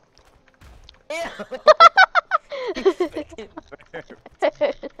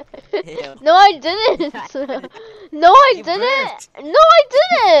 No, I didn't. No, I You didn't. burped. No, I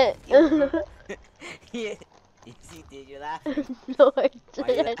didn't. Yeah. Yes, you did. You're laughing. No, I Why are you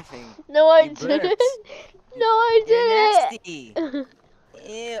didn't. laughing? No, I You didn't. burped. No, I You're didn't. nasty.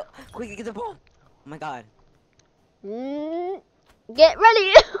 Ew. Quick, get the ball. Oh my god. Get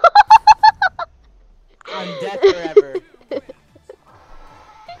ready. I'm dead forever.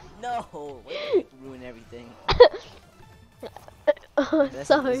 No. Why did you ruin everything? Oh,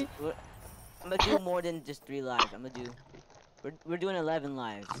 sorry. I'm gonna do more than just 3 lives. We're doing 11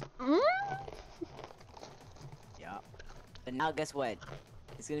 lives. Yeah. But now guess what?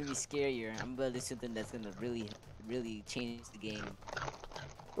 It's gonna be scarier. I'm gonna do something that's gonna really change the game.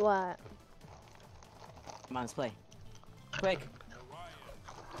 What? Come on, let's play. Quick.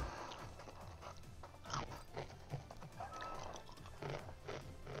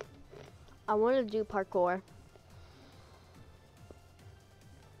 I want to do parkour.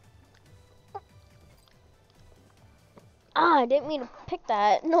 Ah, I didn't mean to pick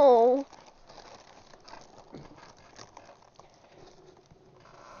that. No.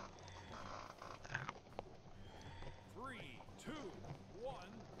 Three, two, one,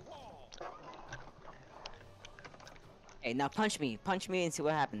 brawl. Hey, now punch me. Punch me and see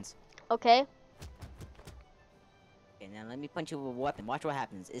what happens. Okay. Okay, now let me punch you with a weapon. Watch what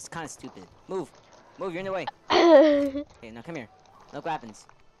happens. It's kind of stupid. Move. Move, you're in the way. Ah! Okay, now come here. Look what happens.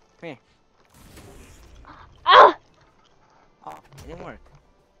 Come here. Oh, it didn't work.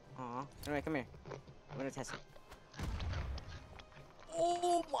 Aw. Alright, come here. I'm gonna test it.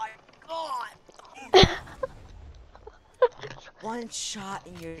 Oh my god! One shot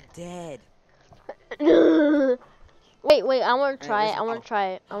and you're dead. Wait, I want to try it. I want to try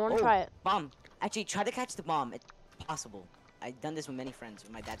it. I want to try it. Bomb. Actually, try to catch the bomb. It's possible. I've done this with many friends,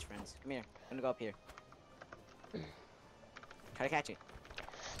 with my dad's friends. Come here. I'm gonna go up here. Try to catch it.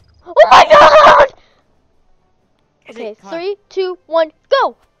 Oh my god! Catch Okay, it. Come on. 3, 2, 1,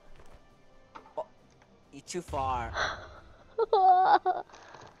 go! You're too far. Oh,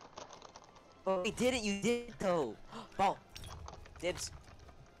 you did it. You did it though. Ball. Dibs.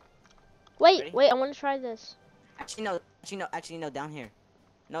 Ready? Wait, I want to try this. Actually no, down here.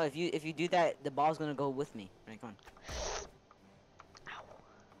 No, if you do that, the ball's gonna go with me. Right, come on.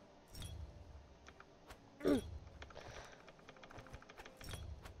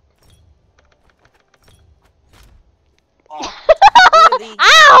 Oh, really?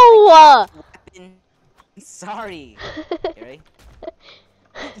 Ow! Weapon. Sorry. You ready?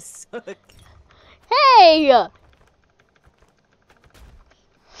 You suck. Hey!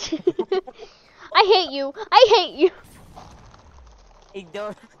 I hate you. I hate you. Hey,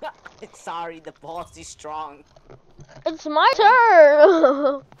 don't. Sorry, the ball's too strong. It's my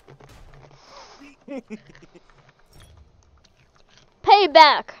turn.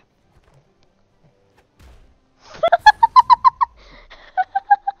 Payback.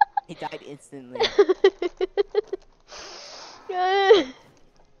 He died instantly.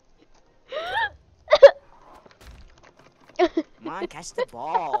 Come on, catch the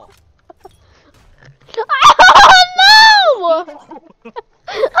ball. Oh no!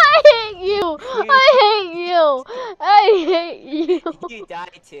 I hate you! I hate you! I hate you! You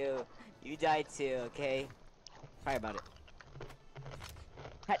died too. You died too, okay? Sorry about it.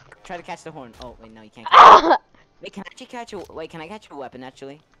 Try to catch the horn. Oh, wait, no, you can't catch it. Wait, can I actually catch a... Wait, can I catch a weapon,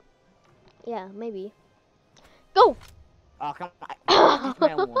 actually? Yeah, maybe. Go! Oh, come on. I catch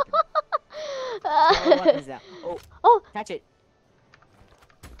my own weapon. No weapons now. Oh, Oh! catch it.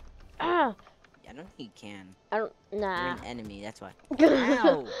 Ah, I don't think you can. I don't. You're Nah. an enemy, that's why.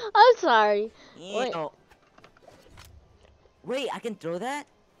 Ow. I'm sorry. Wait. Ew. Wait, I can throw that?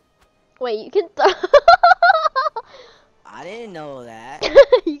 Wait, you can throw. I didn't know that.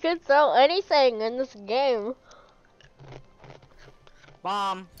 You can throw anything in this game.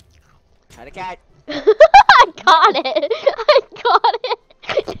 Bomb. Try to catch. I got it. I got it.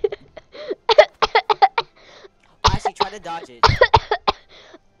 Actually, try to dodge it.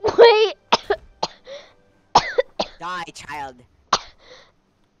 Wait. Die, child.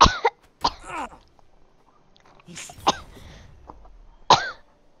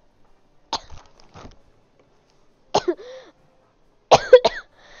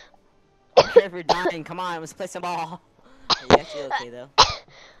 You're dying. Come on, let's play some ball. Are you actually okay though?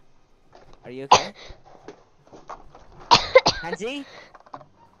 Are you okay? Kenzie?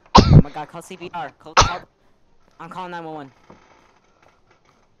 Oh my god, call CPR. Call. I'm calling 911.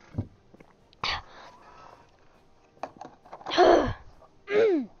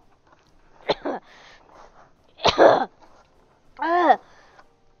 I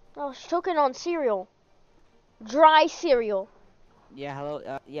was choking on cereal. Dry cereal. Yeah,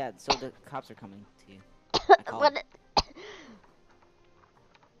 hello. Yeah, so the cops are coming to you. I called. What?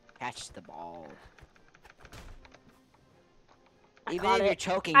 Catch the ball. I Even caught if you're it.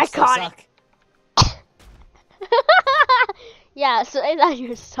 choking, I you still caught suck. Yeah, say that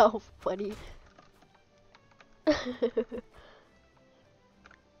yourself, buddy. Come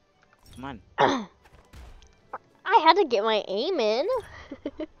on. I had to get my aim in.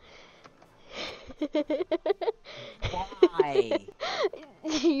 Why?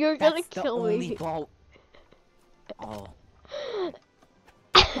 You're gonna That's the kill only me. ball. Oh.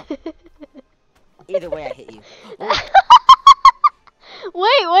 Either way, I hit you.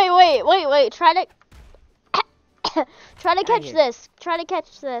 Wait. Try to Outta catch here. this. Try to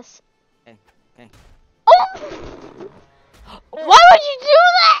catch this. Okay. Oh! Why would you do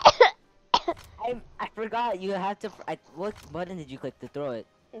that? I forgot. You have to. What button did you click to throw it?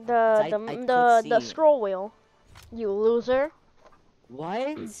 The I the could see. scroll wheel. You loser.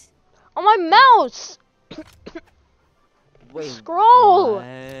 What? On my mouse. Wait. Scroll.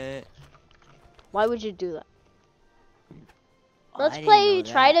 What? Why would you do that? Oh, Let's I didn't play know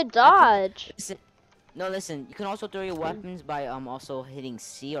try that. to dodge. Listen. No, listen. You can also throw your weapons by also hitting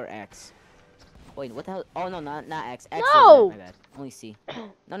C or X. Wait, what the hell? Oh no, not X. X No! is my bad. Only C.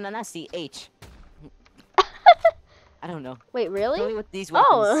 No, not C. H. I don't know. Wait, Throw me really? with these weapons.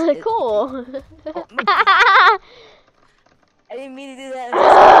 Oh, cool. I didn't mean to do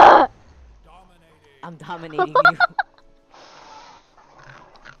that. Dominating. I'm dominating you.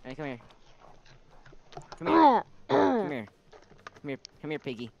 Alright, come here. Come here. Come here. Come here,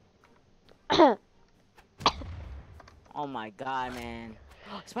 piggy. Oh my god, man.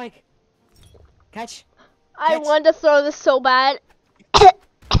 Spike! Catch! I Catch. wanted to throw this so bad.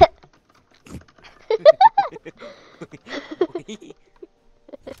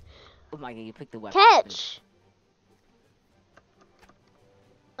 Oh my god, you picked the weapon. Catch!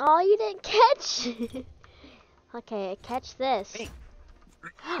 Oh, you didn't catch. Okay, catch this. Wait.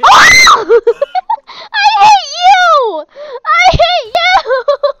 Oh! I hate you! I hate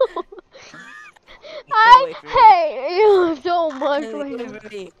you! I away from me. hate you so much Get right away now. from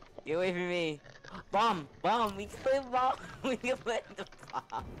me. Get away from me. Bomb. We can play bomb. We can play the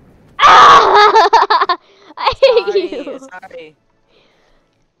bomb. I hate you. Sorry.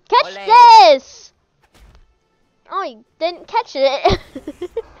 Catch Ole. this! Oh, you didn't catch it.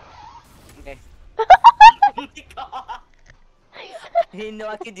 Okay. Oh my god. I didn't know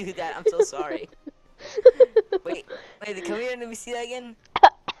I could do that. I'm so sorry. Wait, come here and let me see that again.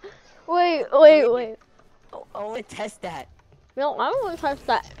 Wait. Oh, I want to test that. No, I don't want to touch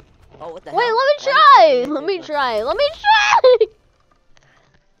that. Oh, what the Wait, hell? let me Why try. did you Let me do try.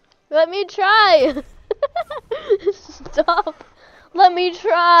 Let me try. Stop. Let me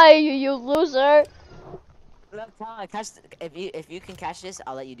try, you loser. that? Come on, catch if you can catch this,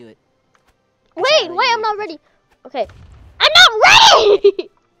 I'll let you do it. Wait, I'm not ready. Okay. I'm not ready!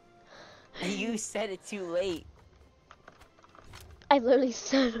 You said it too late. I literally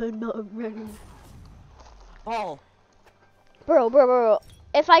said I'm not ready. Ball. Bro.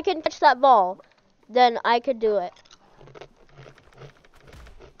 If I can catch that ball, then I could do it.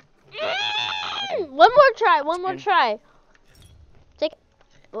 Okay. One more try. Turn. Take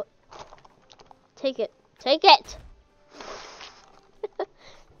it. Take it.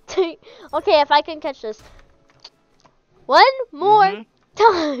 Take it. Okay, if I can catch this. One more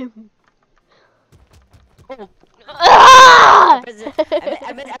time. Oh. Ah!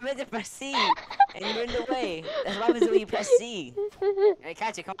 I meant to press C, and you're in the way. That's what happens when you press C. Hey,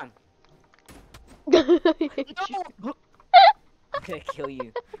 catch it, come on. No! I'm gonna kill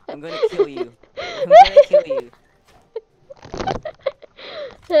you. I'm gonna kill you. I'm gonna kill you.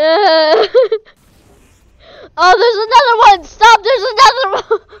 Oh, there's another one! Stop, there's another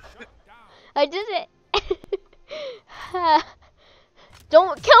one! I did it.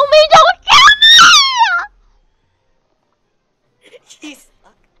 Don't kill me! Don't kill me! He's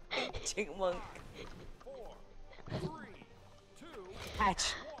a chipmunk. 4, 3, 2,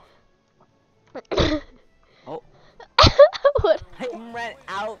 Catch. Oh, What? time ran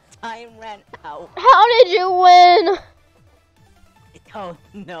out. Time ran out. How did you win? Oh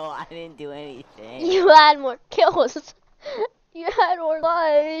no, I didn't do anything. You had more kills. You had more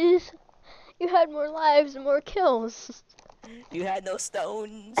lives. You had more lives and more kills. You had no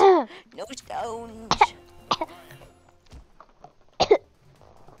stones. No stones.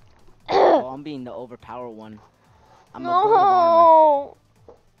 Oh, I'm being the overpowered one. I'm a gold armor. No.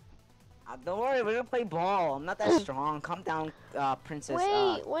 Don't worry, we're gonna play ball. I'm not that strong. Calm down, princess.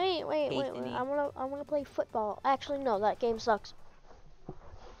 Wait. Anthony. I wanna play football. Actually, no, that game sucks.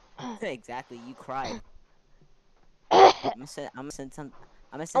 Exactly. You cried. I'm gonna send some.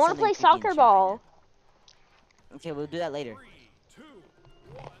 I'm gonna I send wanna something play creepy in the soccer chat ball. right now. Okay, we'll do that later. 3, 2,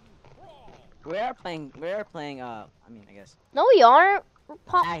 1, brawl. We are playing. I mean, I guess. No, we aren't.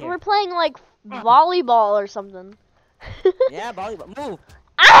 Here. We're playing like volleyball or something. Yeah, volleyball. Move.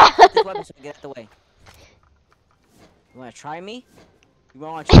 Ah! Get this weapon so we get out the way. You wanna try me? You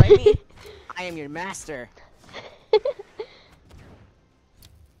wanna try me? I am your master.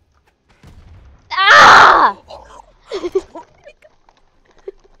 Ah!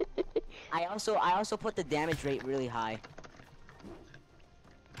 I also put the damage rate really high,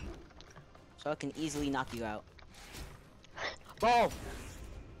 so I can easily knock you out. Ball.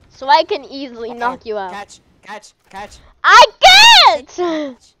 So I can easily knock you out. Catch. I can't!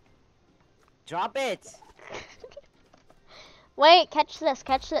 Catch. Drop it. Wait, catch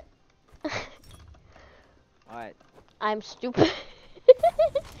it. Alright. I'm stupid.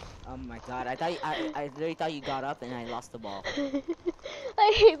 Oh my god, I literally thought you got up and I lost the ball.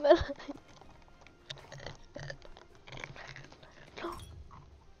 I hate that.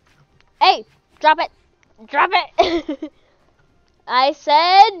 Hey, drop it. I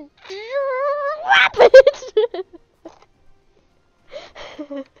said drop it.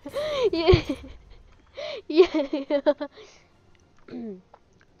 yeah.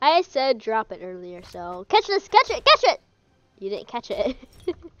 I said drop it earlier, so catch it. You didn't catch it.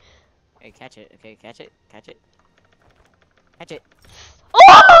 Hey, catch it. Okay, catch it.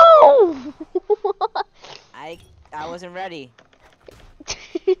 Oh! I wasn't ready.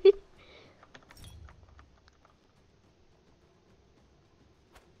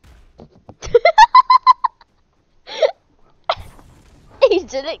 He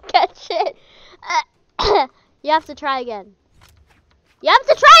didn't catch it. You have to try again.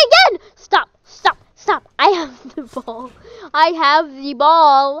 Stop. I have the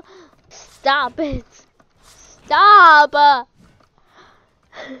ball. Stop it. Stop.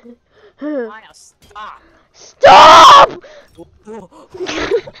 Maya, stop. Stop.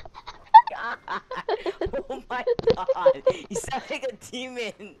 God. Oh my god. You sound like a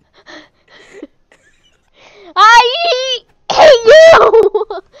demon. I hate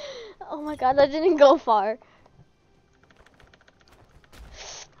you. Oh my god, that didn't go far.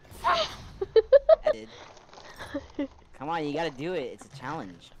 I did. Come on, you gotta do it. It's a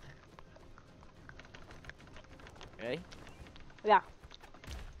challenge. Ready? Yeah.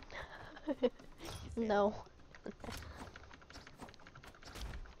 No.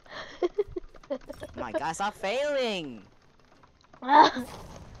 Oh my god, stop failing!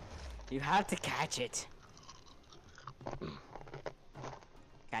 You have to catch it.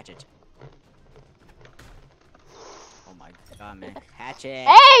 Catch it. Oh my god, man. Catch it.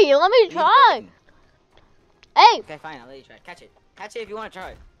 Hey, let me try. Hey. Okay, fine. I'll let you try. Catch it. Catch it if you want to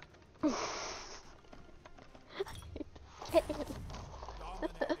try.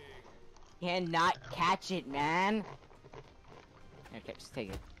 Dominating. Cannot catch it, man. Okay, just take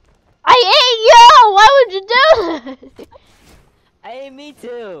it. I Yo, why would you do that? Hey, me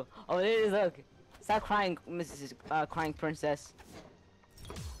too. Oh, there it is. Look. Stop crying, Mrs. Crying Princess.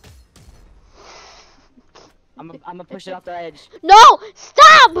 I'm gonna push it off the edge. No,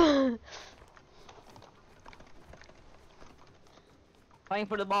 stop! Fighting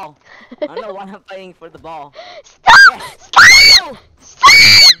for the ball. I don't know why I'm fighting for the ball. Stop! Yes. Stop! No.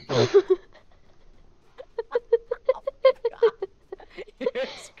 Stop! You're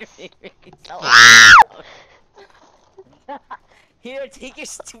screaming so Ah! loud. Here, take your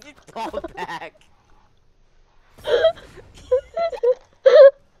stupid ball back.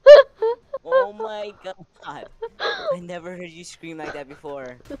 Oh my god. I never heard you scream like that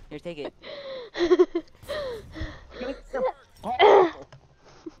before. Here, take it. Take the ball.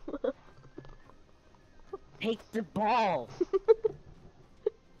 Take the ball.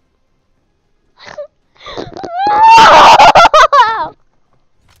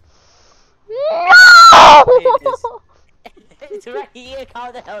 There it is. No! It's right here.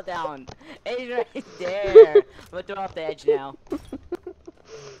 Calm the hell down. It's right there. I'm gonna throw it off the edge now. I'm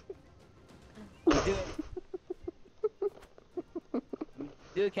gonna do it.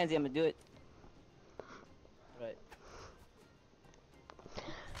 Do it, Kenzie. I'm gonna do it. Right.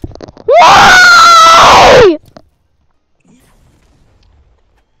 Why?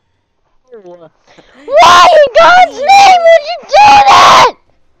 Why in God's name would you do that?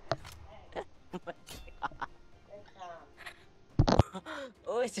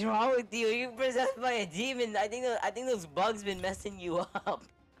 What's wrong with you? You're possessed by a demon. I think those bugs been messing you up.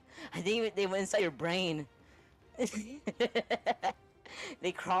 I think they went inside your brain.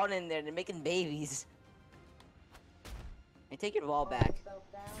 They crawled in there. They're making babies. Hey, take your ball back.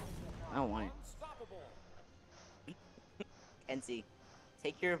 I don't want it. Unstoppable. Kenzie,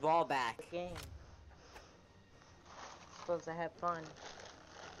 take your ball back. Game. Supposed to have fun.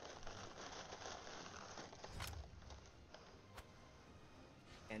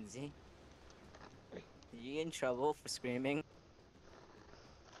 Kenzie, did you get in trouble for screaming?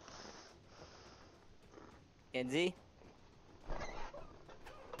 Kenzie?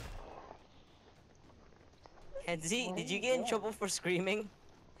 Kenzie, did you get in trouble for screaming?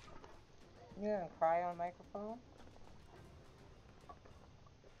 You gonna cry on microphone?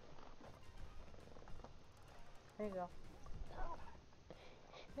 There you go.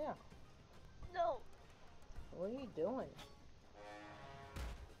 Yeah. No. What are you doing?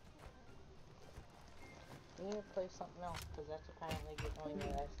 You need to play something else, because that's apparently getting on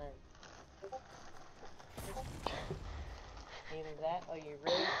your last nerve. Either that, or you're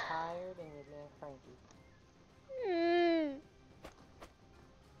really tired and you're being cranky.